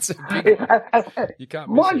 It's a big. You can't.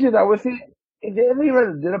 Mind you, though, if you ever read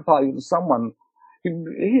a dinner party with someone,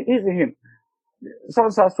 here's a hint: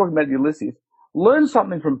 someone starts talking about Ulysses, learn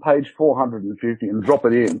something from page 450 and drop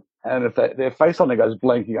it in, and if their face on there goes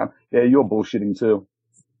blank, you go, "Yeah, you're bullshitting too."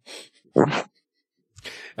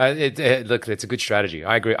 Look, it's a good strategy.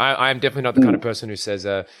 I agree. I'm definitely not the kind of person who says,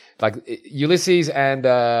 like Ulysses and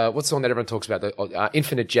what's the one that everyone talks about? The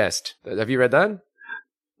Infinite Jest. Have you read that?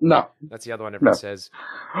 No. That's the other one everyone says.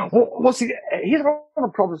 Well, see, here's one of the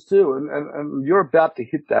problems too, and you're about to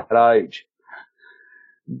hit that age.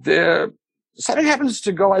 Something happens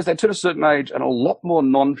to guys, they turn a certain age, and a lot more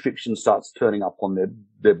non-fiction starts turning up on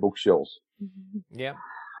their bookshelves. Yeah.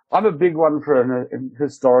 I'm a big one for an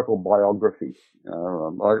historical biography.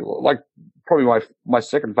 Like probably my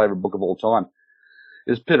second favorite book of all time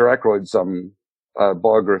is Peter Ackroyd's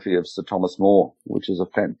biography of Sir Thomas More, which is a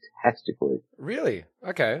fantastic read. Really?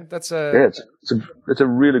 Okay, that's it's a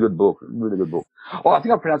really good book. Really good book. Oh, I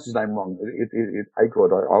think I pronounced his name wrong. It's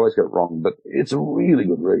Ackroyd. I always get it wrong, but it's a really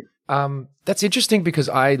good read. That's interesting because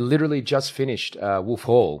I literally just finished Wolf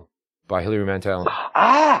Hall by Hilary Mantel.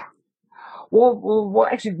 Well,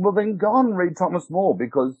 actually, then go and read Thomas More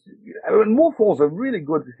because Wolf Hall's a really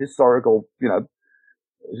good historical,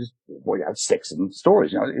 sex and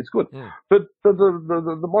stories, it's good. Mm. But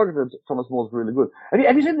the biography of Thomas More is really good.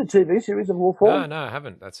 Have you seen the TV series of Wolf Hall? No, I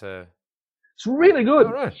haven't. It's really good.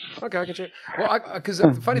 All right. Okay, I can check. Well, because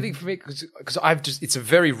the funny thing for me, because it's a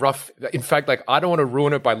very rough, in fact, like, I don't want to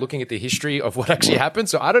ruin it by looking at the history of what actually happened.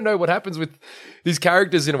 So I don't know what happens with these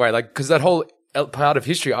characters in a way, like, because that whole part of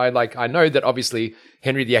history, I know that obviously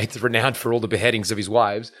Henry VIII is renowned for all the beheadings of his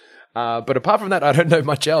wives. But apart from that, I don't know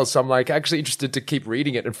much else. I'm like actually interested to keep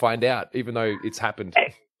reading it and find out, even though it's happened.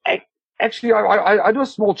 Actually, I do a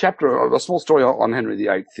small story on Henry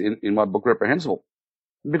VIII in my book Reprehensible,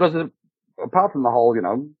 because apart from the whole,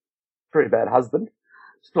 very bad husband,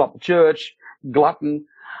 split up the church, glutton.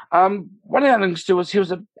 One of the things too was he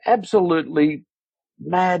was an absolutely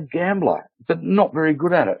mad gambler, but not very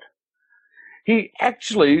good at it. He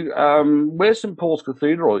actually, where St. Paul's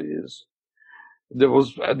Cathedral is, there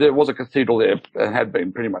was a cathedral there, and had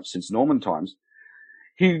been pretty much since Norman times.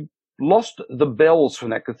 He lost the bells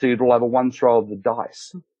from that cathedral over one throw of the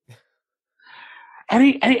dice. And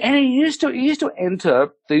he used to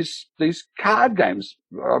enter these card games,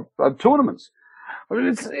 tournaments. I mean,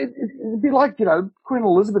 it'd be like, Queen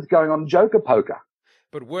Elizabeth going on Joker poker.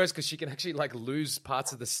 But worse, because she can actually like lose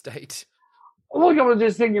parts of the state. Well, you got to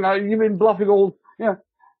just think, you've been bluffing all,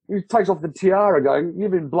 he takes off the tiara going,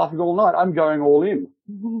 you've been bluffing all night, I'm going all in.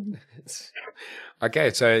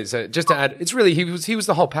 Okay, so just to add, it's really, he was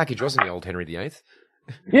the whole package, wasn't he, old Henry VIII?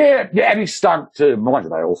 Yeah, and he stunk too. Mind you,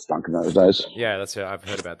 they all stunk in those days. Yeah, I've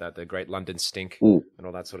heard about that, the Great London Stink and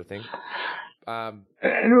all that sort of thing. And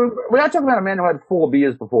we're not talking about a man who had 4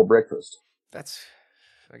 beers before breakfast. It's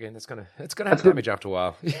gonna have damage after a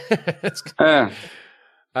while.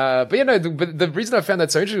 But the reason I found that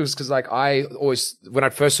so interesting was because, like, I always, when I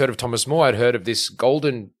first heard of Thomas More, I'd heard of this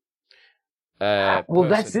golden. Well,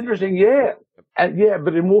 that's interesting, yeah,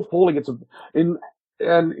 but in Wolf Hall, in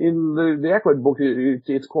the Ackroyd book,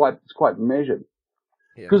 it's quite measured,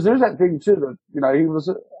 because there's that thing too that he was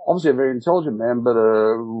obviously a very intelligent man, but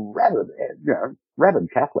a rabid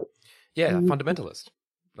Catholic. Yeah, fundamentalist,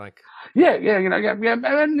 like. Yeah, and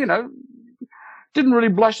didn't really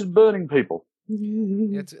blush at burning people.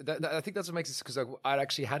 Yeah, I think that's what makes it, because I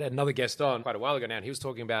actually had another guest on quite a while ago now, and he was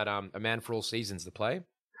talking about A Man for All Seasons, the play,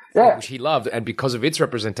 which he loved, and because of its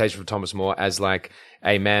representation of Thomas More as like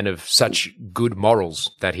a man of such good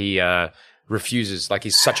morals that he refuses, like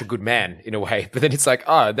he's such a good man in a way, but then it's like,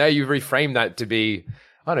 now you reframe that to be,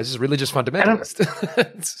 this is religious fundamentalist.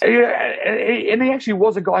 And he actually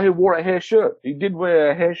was a guy who wore a hair shirt. He did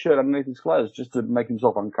wear a hair shirt underneath his clothes just to make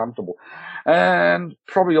himself uncomfortable. And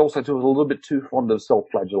probably also too was a little bit too fond of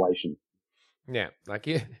self-flagellation. Yeah, like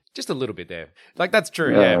just a little bit there. Like that's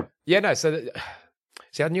true. Yeah. No. So,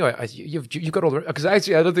 see, I knew you got all the, because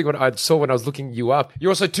actually I don't think what I saw when I was looking you up.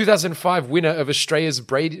 You're also 2005 winner of Australia's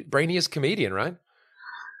Brainiest Comedian, right?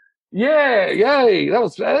 Yeah, yay! That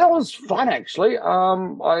was fun actually. I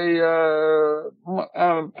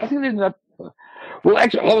think it ended up. Well,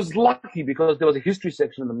 actually, I was lucky because there was a history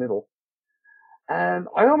section in the middle, and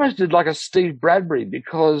I almost did like a Steve Bradbury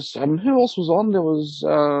because who else was on? There was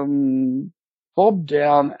Bob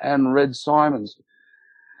Down and Red Simons,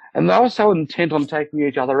 and they were so intent on taking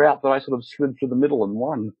each other out that I sort of slid through the middle and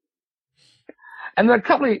won. And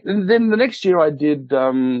then the next year I did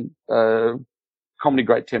Comedy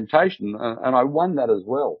Great Temptation, and I won that as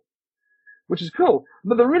well, which is cool.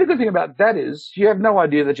 But the really good thing about that is you have no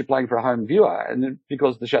idea that you're playing for a home viewer, and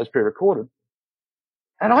because the show's pre-recorded.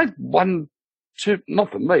 And I won 2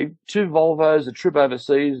 Volvos, a trip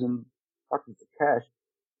overseas, and buckets of cash.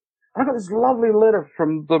 And I got this lovely letter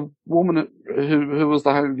from the woman who was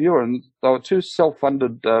the home viewer, and they were 2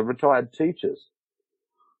 self-funded retired teachers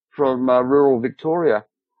from rural Victoria.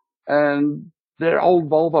 and their old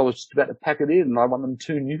Volvo was just about to pack it in, and I won them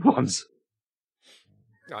 2 new ones.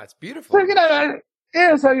 Oh, it's beautiful. So,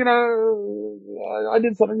 I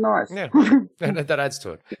did something nice. Yeah, that adds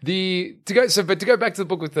to it. To go back to the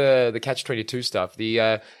book with the Catch-22 stuff,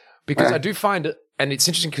 because I do find, and it's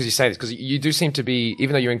interesting because you say this, because you do seem to be,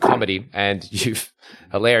 even though you're in comedy and you're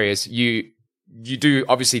hilarious, you do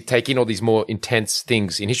obviously take in all these more intense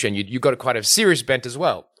things in history, and you got quite a serious bent as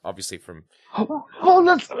well, obviously from. Well,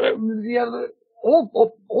 that's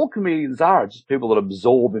all comedians are just people that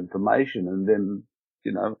absorb information, and then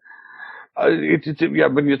when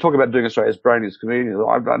you talk about doing Australia's brainiest comedians,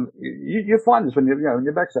 you find this when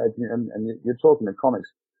you're backstage and you're talking to comics.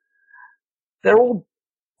 They're all,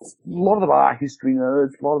 a lot of them are history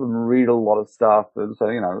nerds. A lot of them read a lot of stuff, and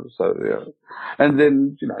and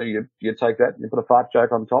then you take that and you put a fart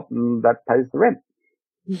joke on top, and that pays the rent.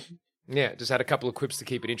 Yeah, just had a couple of quips to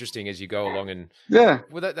keep it interesting as you go along, and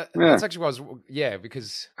that's actually what I was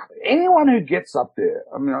because anyone who gets up there,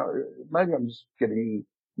 I mean, maybe I'm just getting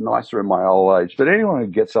nicer in my old age, but anyone who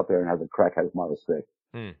gets up there and has a crack has my respect.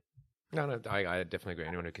 No, I definitely agree.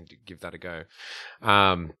 Anyone who can give that a go.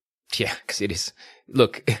 Yeah, because it is.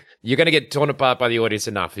 Look, you're going to get torn apart by the audience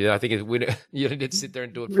enough. I think you need to sit there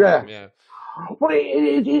and do it for them. Yeah. Well,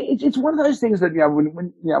 it's one of those things that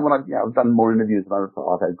when I've done more interviews than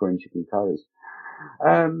I've had green chicken curries,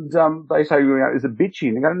 and they say, is it bitchy?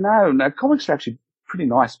 And they go, no, comics are actually pretty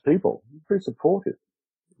nice people, pretty supportive.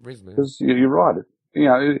 Reasonably. Because you're right.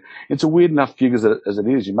 It's a weird enough gig as it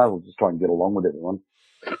is. You might as well just try and get along with everyone.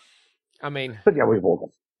 I mean, but we've all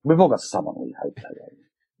got someone we hate.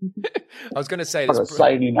 I was going to say this. I'm not going to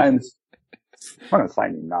say any names. I'm not going to say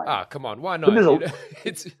any names. Ah, come on, why not? No. But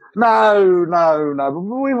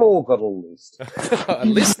we've all got a list. A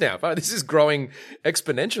list now. This is growing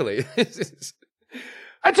exponentially. It's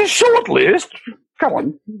a short list. Come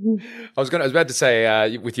on. I was about to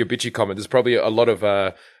say, with your bitchy comment, there's probably a lot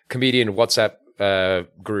of comedian WhatsApp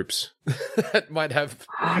groups that might have,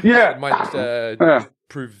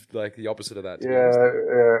 prove like the opposite of that.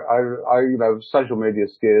 I social media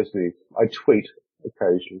scares me. I tweet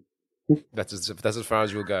occasionally. That's as far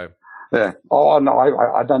as you'll go. Yeah. Oh no,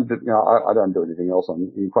 I don't do, I don't do anything else.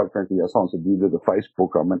 Quite frankly, someone said, "Do you do the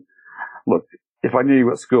Facebook?" I mean, look, if I knew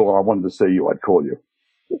you at school and I wanted to see you, I'd call you.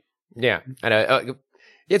 Yeah, and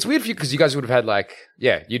it's weird for you because you guys would have had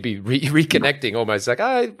you'd be reconnecting almost like,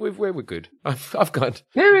 we're good. I've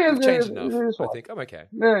changed enough. I think I'm okay.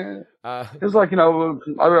 Yeah. It's like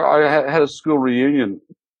I had a school reunion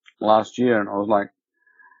last year, and I was like,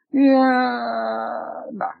 no.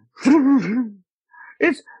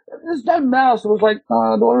 There's no mouse. It was like,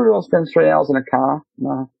 do I really spend 3 hours in a car?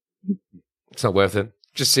 No. It's not worth it.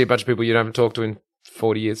 Just see a bunch of people you haven't talked to in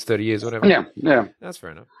 40 years, 30 years, whatever. Yeah. That's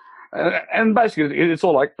fair enough. And basically, it's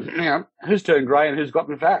all like, who's turned grey and who's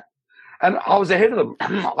gotten fat. And I was ahead of them.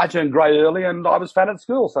 I turned grey early and I was fat at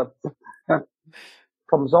school. So,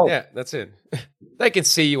 problem solved. Yeah, that's it. They can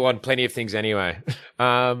see you on plenty of things anyway.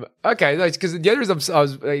 Okay, because the reason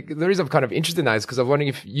I'm kind of interested in that is because I'm wondering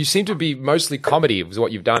if you seem to be mostly comedy is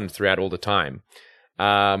what you've done throughout all the time.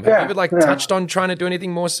 Have you ever touched on trying to do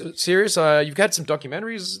anything more serious? You've had some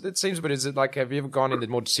documentaries, it seems, but is it have you ever gone into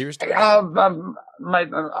more serious? Mate, at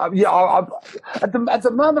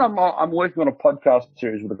the moment I'm working on a podcast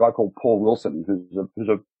series with a guy called Paul Wilson, who's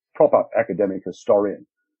a proper academic historian,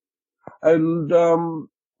 and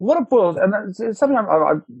what it boils, and it's something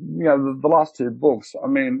the last 2 books. I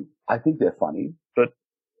mean, I think they're funny, but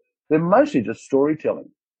they're mostly just storytelling.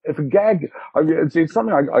 If a gag, it's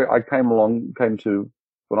something I came to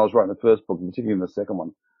when I was writing the first book, and particularly in the second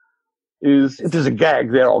one, is if there's a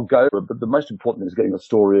gag there, I'll go. But the most important thing is getting a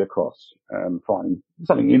story across and finding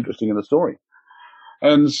something interesting in the story.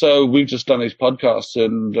 And so we've just done these podcasts,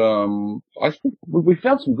 and I think we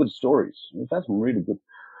found some good stories. We found some really good,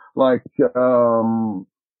 I'm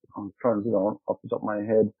trying to think off the top of my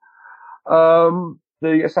head.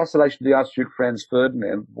 The assassination of the Archduke Franz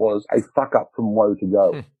Ferdinand was a fuck up from woe to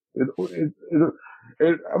go.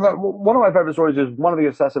 One of my favorite stories is one of the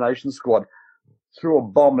assassination squad threw a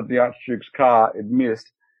bomb at the Archduke's car. It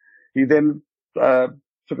missed. He then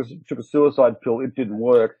took a suicide pill. It didn't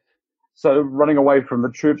work. So running away from the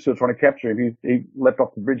troops who were trying to capture him, he leapt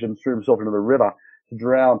off the bridge and threw himself into the river to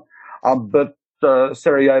drown. But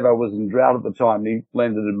Sarajevo was in drought at the time. He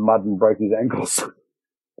landed in mud and broke his ankles.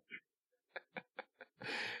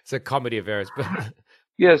 It's a comedy of errors, but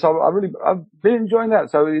yes, I've been enjoying that.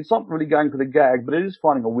 So it's not really going for the gag, but it is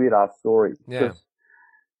finding a weird ass story. Yeah.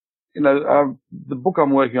 The book I'm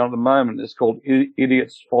working on at the moment is called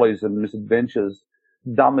Idiots, Follies and Misadventures.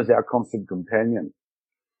 Dumb is our constant companion.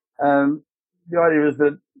 the idea is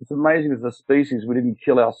that it's amazing as a species we didn't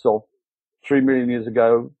kill ourselves 3 million years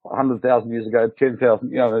ago, 100,000 years ago,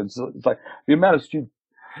 10,000. It's like the amount of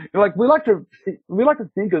like we like to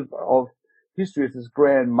think of history as this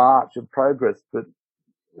grand march of progress, but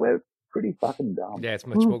we're pretty fucking dumb. Yeah, it's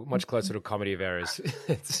much closer to a comedy of errors.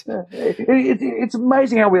 It's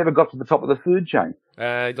amazing how we ever got to the top of the food chain.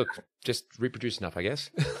 Look, just reproduce enough, I guess.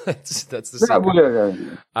 that's the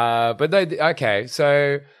secret. But no, okay,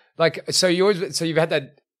 so you've had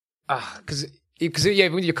that because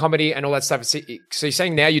with your comedy and all that stuff. So you're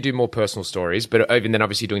saying now you do more personal stories, but even then,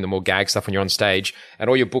 obviously, doing the more gag stuff when you're on stage, and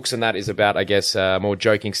all your books and that is about, I guess, more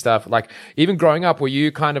joking stuff. Like even growing up, were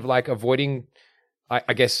you kind of like avoiding?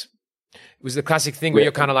 I guess it was the classic thing where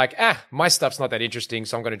you're kind of like, my stuff's not that interesting,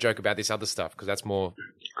 so I'm going to joke about this other stuff because that's more.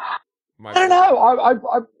 I don't know.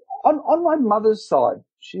 On my mother's side,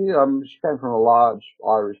 she came from a large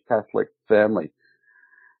Irish Catholic family,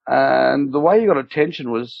 and the way you got attention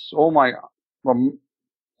was all my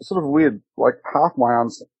sort of weird. Like half my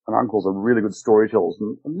aunts and uncles are really good storytellers,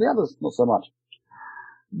 and the others not so much.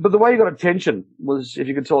 But the way you got attention was if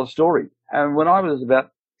you could tell a story. And when I was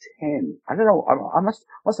about 10, I don't know, I must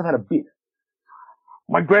have had a bit.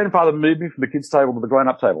 My grandfather moved me from the kids' table to the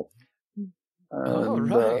grown-up table.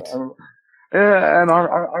 Right. Yeah, and I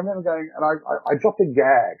remember going, and I dropped a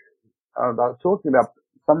gag. I was talking about,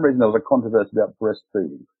 for some reason there was a controversy about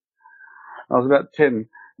breastfeeding. I was about 10,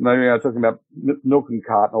 maybe I was talking about milk and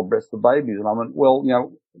carton or breast for babies, and I went, well,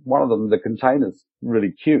 one of them, the container's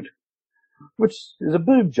really cute, which is a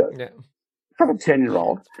boob joke. Yeah. From a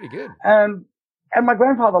 10-year-old. It's pretty good. And my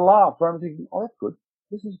grandfather laughed, and I'm thinking, oh, that's good.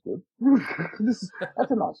 This is good.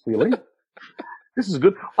 That's a nice feeling. This is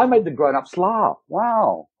good. I made the grown-ups laugh.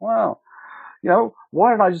 Wow. Why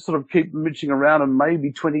don't I just sort of keep mooching around and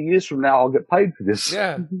maybe 20 years from now I'll get paid for this?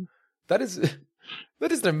 Yeah. That is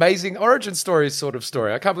an amazing origin story sort of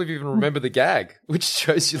story. I can't believe you even remember the gag, which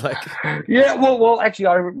shows you like... Yeah, well, actually,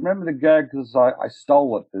 I remember the gag because I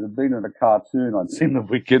stole it. It had been in a cartoon I'd seen the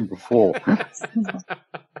weekend before.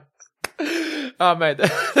 Oh, mate,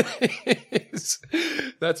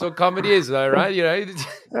 that's what comedy is, though, right?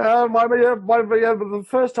 But the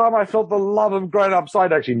first time I felt the love of grown-ups,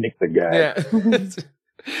 I'd actually nicked the gag.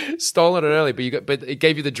 Yeah, stolen it early, but it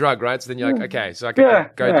gave you the drug, right? So then you're like, okay, so I can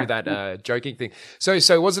go do that joking thing. So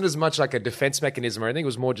it wasn't as much like a defense mechanism or anything. It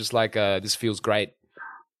was more just like this feels great.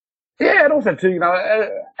 Yeah, and also too,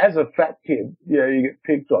 as a fat kid, you get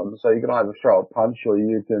picked on, so you can either throw a punch or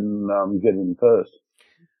you can get in first.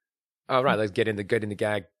 Oh, right. Let's get in the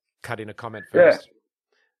gag, cut in a comment first.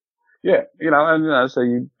 Yeah. So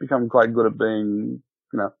you become quite good at being,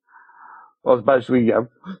 it's basically, a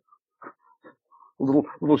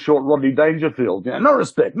little short Rodney Dangerfield. No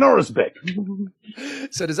respect.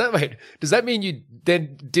 So does that mean you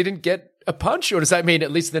then didn't get a punch, or does that mean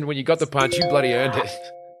at least then when you got the punch, you bloody earned it?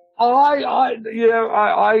 I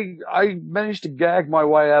managed to gag my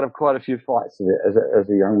way out of quite a few fights as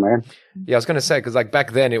a young man. Yeah, I was going to say, because like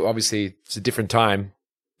back then, it's a different time.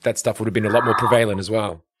 That stuff would have been a lot more prevalent as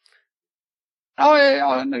well. Oh, yeah.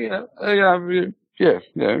 I've been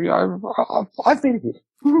hit.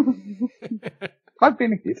 I've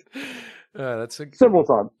been hit. Several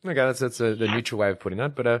times. Okay, that's the neutral way of putting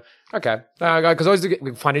that. But okay, because I always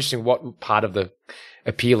find interesting what part of the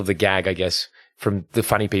appeal of the gag, I guess, from the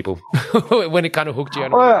funny people when it kind of hooked you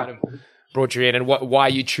and kind of brought you in, and why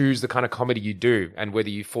you choose the kind of comedy you do, and whether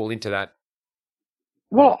you fall into that.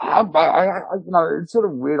 Well, it's sort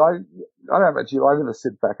of weird. I don't know about you. I never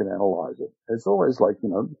sit back and analyze it. It's always like,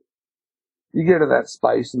 you get to that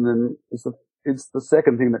space, and then it's the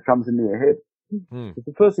second thing that comes into your head. It's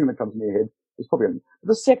the first thing that comes into your head is probably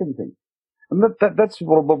the second thing, and that's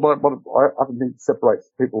what I often think separates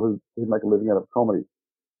people who make a living out of comedy.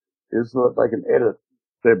 Is that they can edit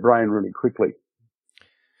their brain really quickly.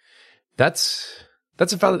 That's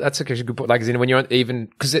actually a good point. Like, when you're even,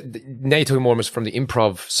 because now you're talking more almost from the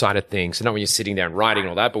improv side of things. So not when you're sitting there and writing and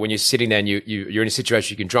all that, but when you're sitting there and you're in a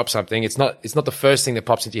situation you can drop something. It's not the first thing that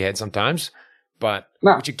pops into your head sometimes, but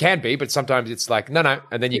which it can be. But sometimes it's like no,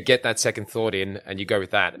 and then you get that second thought in and you go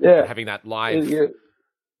with that. Yeah, having that live. The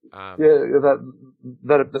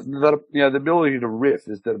ability to riff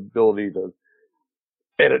is the ability to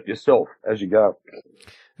edit yourself as you go.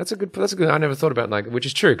 That's a good. I never thought about which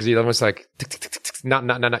is true because you're almost like no,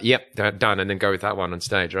 yep, done, and then go with that one on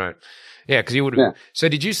stage, right? Yeah, because you would. Yeah. So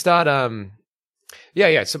did you start?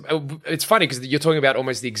 Yeah. So it's funny because you're talking about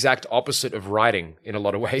almost the exact opposite of writing in a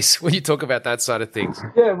lot of ways when you talk about that side of things.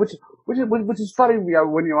 Yeah, which is funny.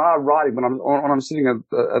 When you are writing, when I'm sitting at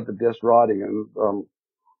the desk writing, and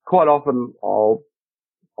quite often I'll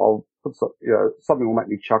put something will make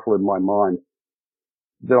me chuckle in my mind.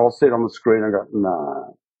 then I'll see it on the screen and go,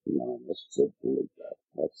 no, let's just delete that.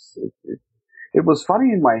 That's it. It was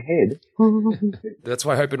funny in my head. That's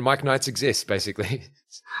why Hope and Mike Nights exist, basically.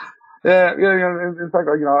 Yeah. In fact,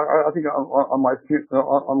 I think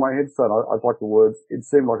on my headset, I'd like the words. It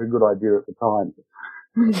seemed like a good idea at the time.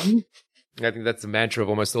 I think that's the mantra of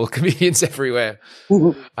almost all comedians everywhere.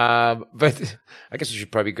 But I guess we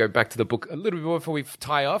should probably go back to the book a little bit more before we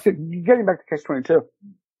tie off. Getting back to Catch-22,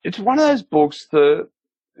 it's one of those books that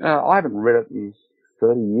I haven't read it in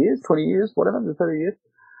 30 years, 20 years, whatever, 30 years.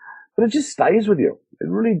 But it just stays with you. It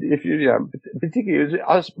really, particularly,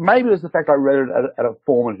 maybe it was the fact I read it at a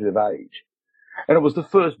formative age. And it was the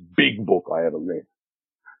first big book I ever read.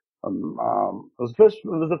 I read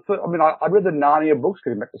the Narnia books,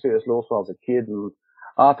 getting back to C.S. Lewis when I was a kid, and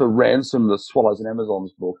Arthur Ransom, the Swallows and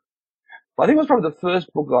Amazons book. But I think it was probably the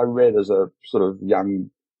first book that I read as a sort of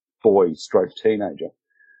young boy stroke teenager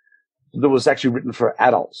that was actually written for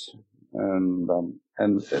adults. And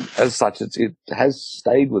as such, it has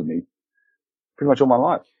stayed with me pretty much all my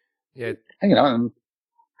life. Yeah. And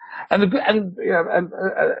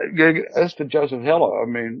as for Joseph Heller, I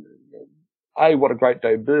mean, what a great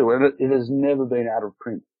debut, and it has never been out of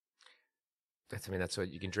print. That's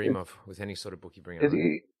what you can dream of with any sort of book you bring out.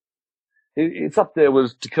 It's up there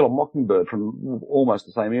with To Kill a Mockingbird from almost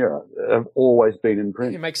the same era. Have always been in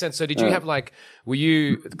print. It makes sense. So did you have were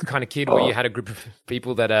you the kind of kid where you had a group of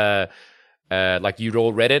people that you'd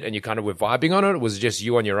all read it and you kind of were vibing on it? Or was it just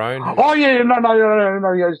you on your own? Oh yeah, no.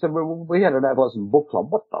 Yeah, we had an adolescent book club.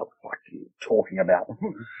 What the fuck are you talking about?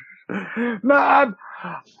 No.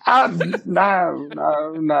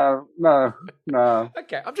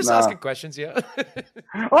 Okay, I'm just asking questions here.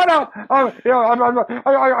 I know. I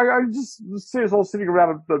just see us all sitting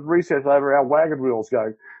around at the recess over our wagon wheels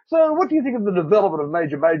going, so what do you think of the development of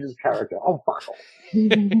Major Major's character? Oh, fuck off.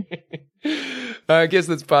 I guess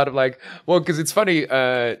that's part of because it's funny, now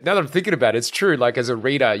that I'm thinking about it, it's true. Like as a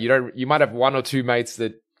reader, you might have one or two mates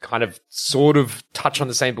that kind of sort of touch on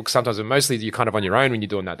the same book sometimes, but mostly you're kind of on your own when you're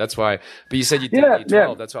doing that. That's why, but you said you did it in year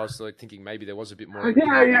 12. That's why I was thinking maybe there was a bit more. To it.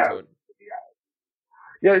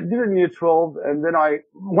 Yeah, I did it in year 12, and then my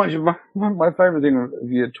favorite thing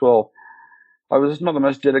of year 12, I was not the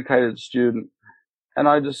most dedicated student, and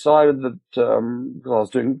I decided that, because I was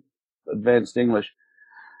doing advanced English,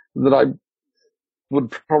 that I would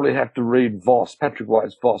probably have to read Voss, Patrick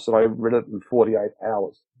White's Voss, and I read it in 48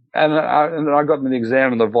 hours. And then I got in the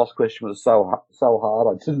exam, and the Voss question was so hard,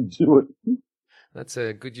 I didn't do it. That's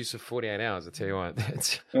a good use of 48 hours, I tell you what.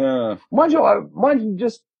 Mind you,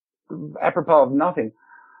 just apropos of nothing,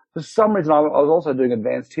 for some reason I was also doing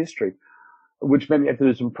advanced history, which meant you had to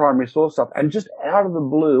do some primary source stuff. And just out of the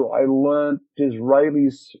blue, I learned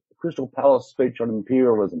Disraeli's Crystal Palace speech on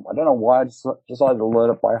imperialism. I don't know why I decided to learn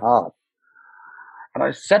it by heart. And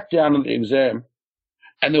I sat down at the exam,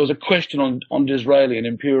 and there was a question on Disraeli and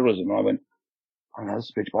imperialism. And I went, I know the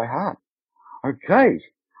speech by heart. Okay.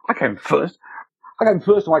 I came first in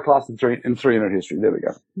my class in 300 history. There we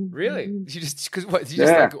go. Really? You just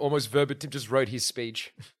almost verbatim just wrote his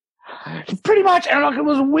speech? Pretty much. And it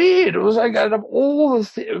was weird. It was like out of all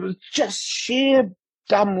the it was just sheer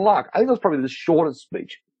dumb luck. I think it was probably the shortest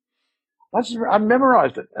speech. I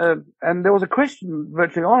memorized it. And there was a question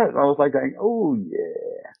virtually on it. And I was like going, oh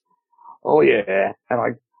yeah. And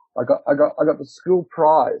I got the school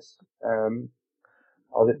prize. I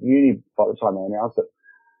was at uni by the time I announced it,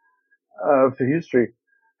 for history.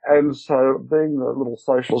 And so being the little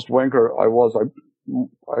socialist wanker I was, I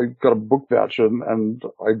got a book voucher and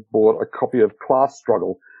I bought a copy of Class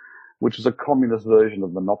Struggle, which is a communist version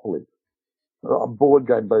of Monopoly. A board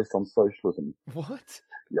game based on socialism. What?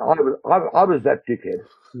 Yeah, I was that dickhead.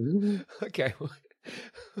 Okay.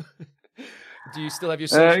 Do you still have your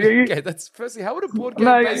social? Okay, that's firstly. How would a board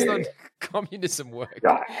game based on communism work?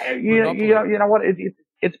 You know what?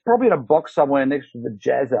 It's probably in a box somewhere next to the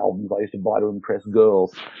jazz albums I used to buy to impress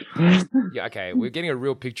girls. Yeah, okay. We're getting a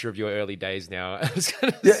real picture of your early days now.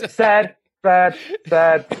 Sad.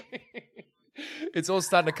 It's all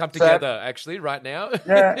starting to come together, actually, right now.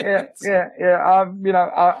 Yeah.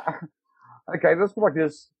 Okay, let's put it like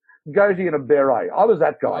this. Goatee and a beret. I was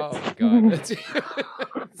that guy. Oh, my God.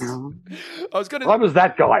 I was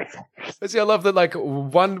that guy. See, I love that, like,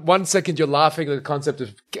 one second you're laughing at the concept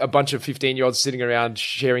of a bunch of 15-year-olds sitting around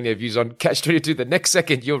sharing their views on Catch-22. The next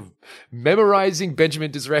second you're memorizing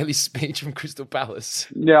Benjamin Disraeli's speech from Crystal Palace.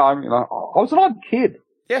 Yeah, I was an odd kid.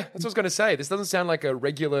 Yeah, that's what I was going to say. This doesn't sound like a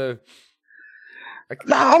regular...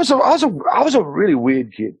 No, I was a really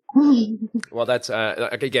weird kid. Well, that's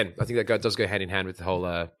again. I think that does go hand in hand with the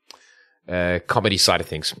whole comedy side of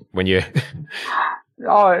things. When you,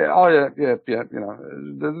 Yeah. You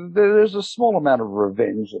know, there's a small amount of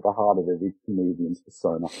revenge at the heart of every comedian's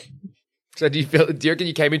persona. So do you reckon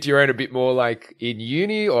you came into your own a bit more like in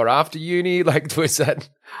uni or after uni? Like, was that?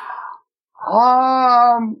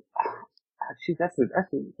 Actually, that's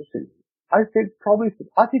interesting. I think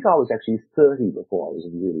I was actually 30 before I was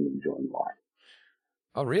really enjoying life.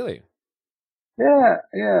 Oh, really? Yeah.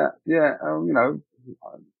 You know,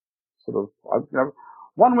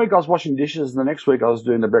 one week I was washing dishes, and the next week I was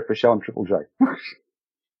doing the breakfast show on Triple J.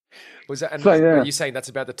 Was that? And So, yeah. Are you saying that's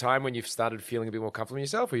about the time when you started feeling a bit more comfortable in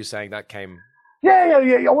yourself, or are you saying that came? Yeah.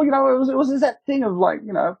 Well, you know, it was that thing of like,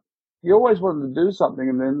 you know, you always wanted to do something,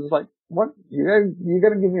 and then it's like, what? You're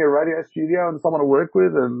going to give me a radio studio and someone to work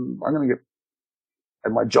with, and I'm going to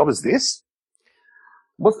and my job is this?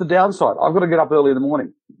 What's the downside? I've got to get up early in the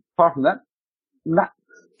morning. Apart from that, nah.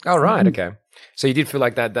 Oh, right. Okay. So you did feel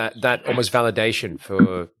like that almost validation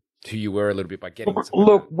for who you were a little bit by getting something.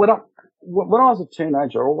 Look, when I was a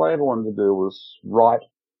teenager, all I ever wanted to do was write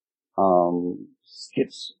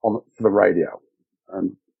skits for the radio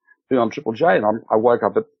and be on Triple J. And I woke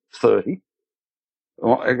up at 30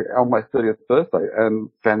 on my 30th birthday and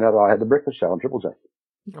found out I had the breakfast show on Triple J.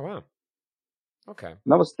 Oh, wow. Okay. And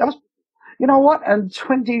that was, you know what? And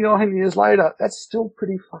 29 years later, that's still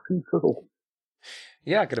pretty fucking cool.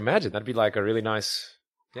 Yeah, I could imagine. That'd be like a really nice,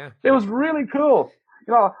 yeah. It was really cool.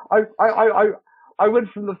 You know, I went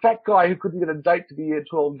from the fat guy who couldn't get a date to the Year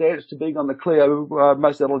 12 dance to being on the Clio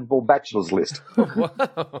most eligible bachelors list.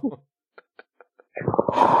 Wow.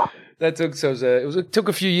 That took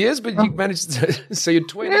a few years, but you managed to, so your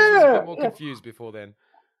 20s was a bit more confused before then.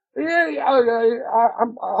 Yeah,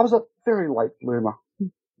 I was a very late bloomer.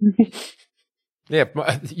 Yeah,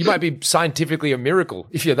 you might be scientifically a miracle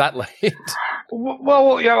if you're that late.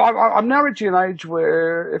 Well, yeah, I'm now reaching an age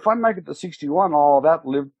where if I make it to 61, I'll have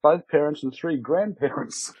outlived both parents and 3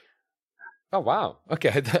 grandparents. Oh, wow.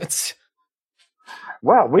 Okay, that's...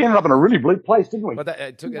 Wow, we ended up in a really bleak place, didn't we? But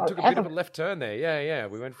it took a bit of a left turn there. Yeah.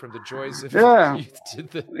 We went from the joys of youth to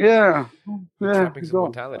the trappings of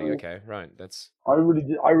mortality. Okay, right. That's... I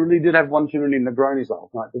really did have one too many Negronis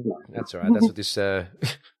last night, didn't I? That's all right. That's what this...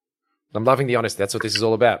 I'm loving the honesty. That's what this is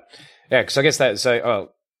all about. Yeah, because I guess that... So,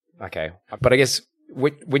 okay. But I guess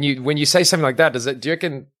when you say something like that, do you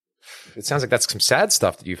reckon... It sounds like that's some sad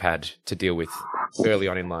stuff that you've had to deal with early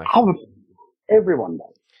on in life. Everyone does.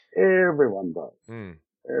 Everyone does.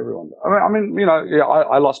 Everyone does. I mean, you know, yeah,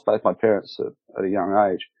 I lost both my parents at a young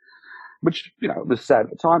age, which, you know, was sad at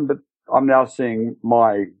the time, but I'm now seeing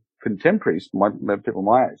my contemporaries, my people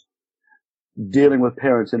my age, dealing with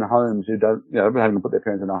parents in homes who don't, you know, having to put their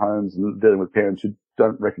parents in their homes and dealing with parents who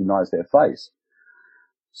don't recognize their face.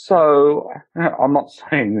 So I'm not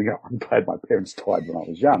saying, you know, I'm glad my parents died when I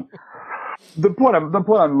was young. The point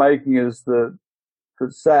I'm making is that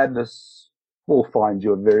sadness will find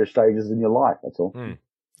you at various stages in your life. That's all.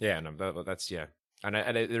 Yeah, no, that's yeah, and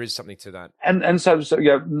there is something to that. And so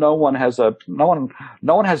yeah, no one has the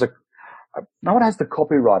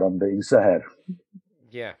copyright on being sad.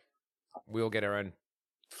 Yeah, we all get our own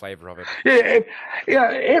flavor of it.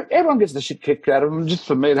 Yeah, everyone gets the shit kicked out of them. Just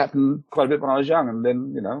for me, it happened quite a bit when I was young, and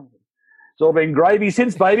then, you know, it's all been gravy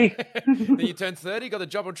since, baby. Then you turned 30, got the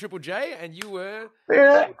job on Triple J, and you were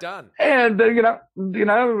done. And you know,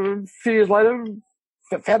 a few years later,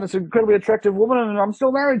 found this incredibly attractive woman, and I'm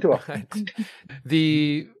still married to her.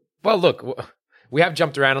 Right. Well, look, we have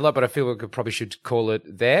jumped around a lot, but I feel like we probably should call it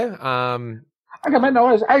there. Okay, mate, no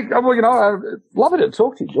worries. Hey, well, you know, lovely to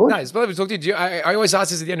talk to you, George. No, it's lovely to talk to you. I always ask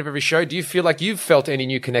this at the end of every show. Do you feel like you've felt any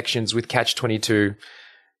new connections with Catch-22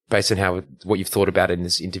 based on what you've thought about in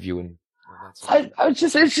this interview? And it's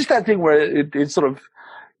just that thing where it sort of,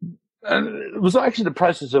 it was actually the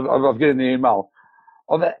process of getting the email,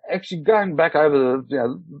 of actually going back over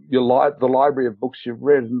the library of books you've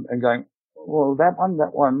read and going, well, that one,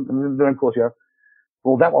 and then of course you go,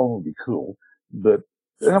 well, that one would be cool, but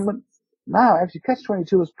and I went, no, actually,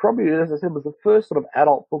 Catch-22 was probably, as I said, was the first sort of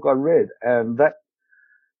adult book I read, and that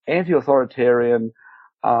anti-authoritarian,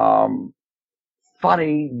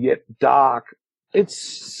 funny yet dark, it's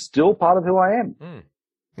still part of who I am.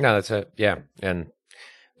 No, that's yeah, and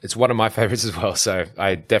it's one of my favorites as well. So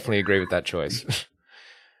I definitely agree with that choice.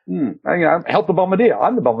 You know, help the bombardier.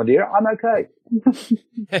 I'm the bombardier. I'm okay.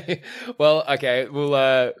 Well, okay,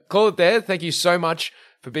 we'll call it there. Thank you so much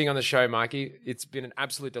for being on the show, Mikey. It's been an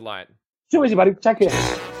absolute delight. Too easy, buddy. Take care.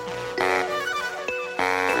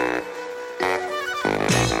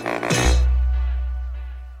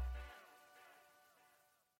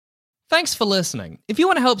 Thanks for listening. If you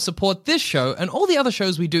want to help support this show and all the other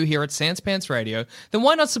shows we do here at Sans Pants Radio, then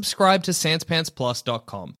why not subscribe to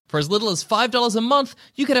SansPantsPlus.com? For as little as $5 a month,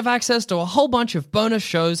 you could have access to a whole bunch of bonus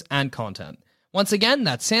shows and content. Once again,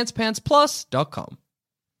 that's SansPantsPlus.com.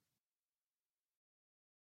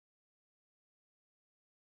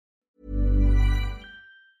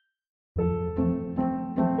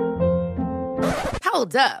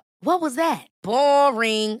 Hold up. What was that?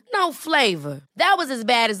 Boring. No flavor. That was as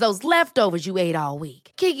bad as those leftovers you ate all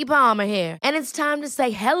week. Keke Palmer here, and it's time to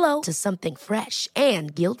say hello to something fresh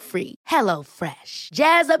and guilt-free. Hello Fresh.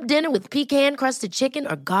 Jazz up dinner with pecan-crusted chicken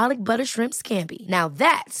or garlic butter shrimp scampi. Now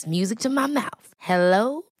that's music to my mouth.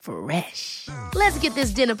 Hello Fresh. Let's get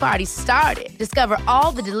this dinner party started. Discover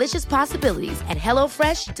all the delicious possibilities at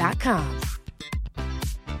HelloFresh.com.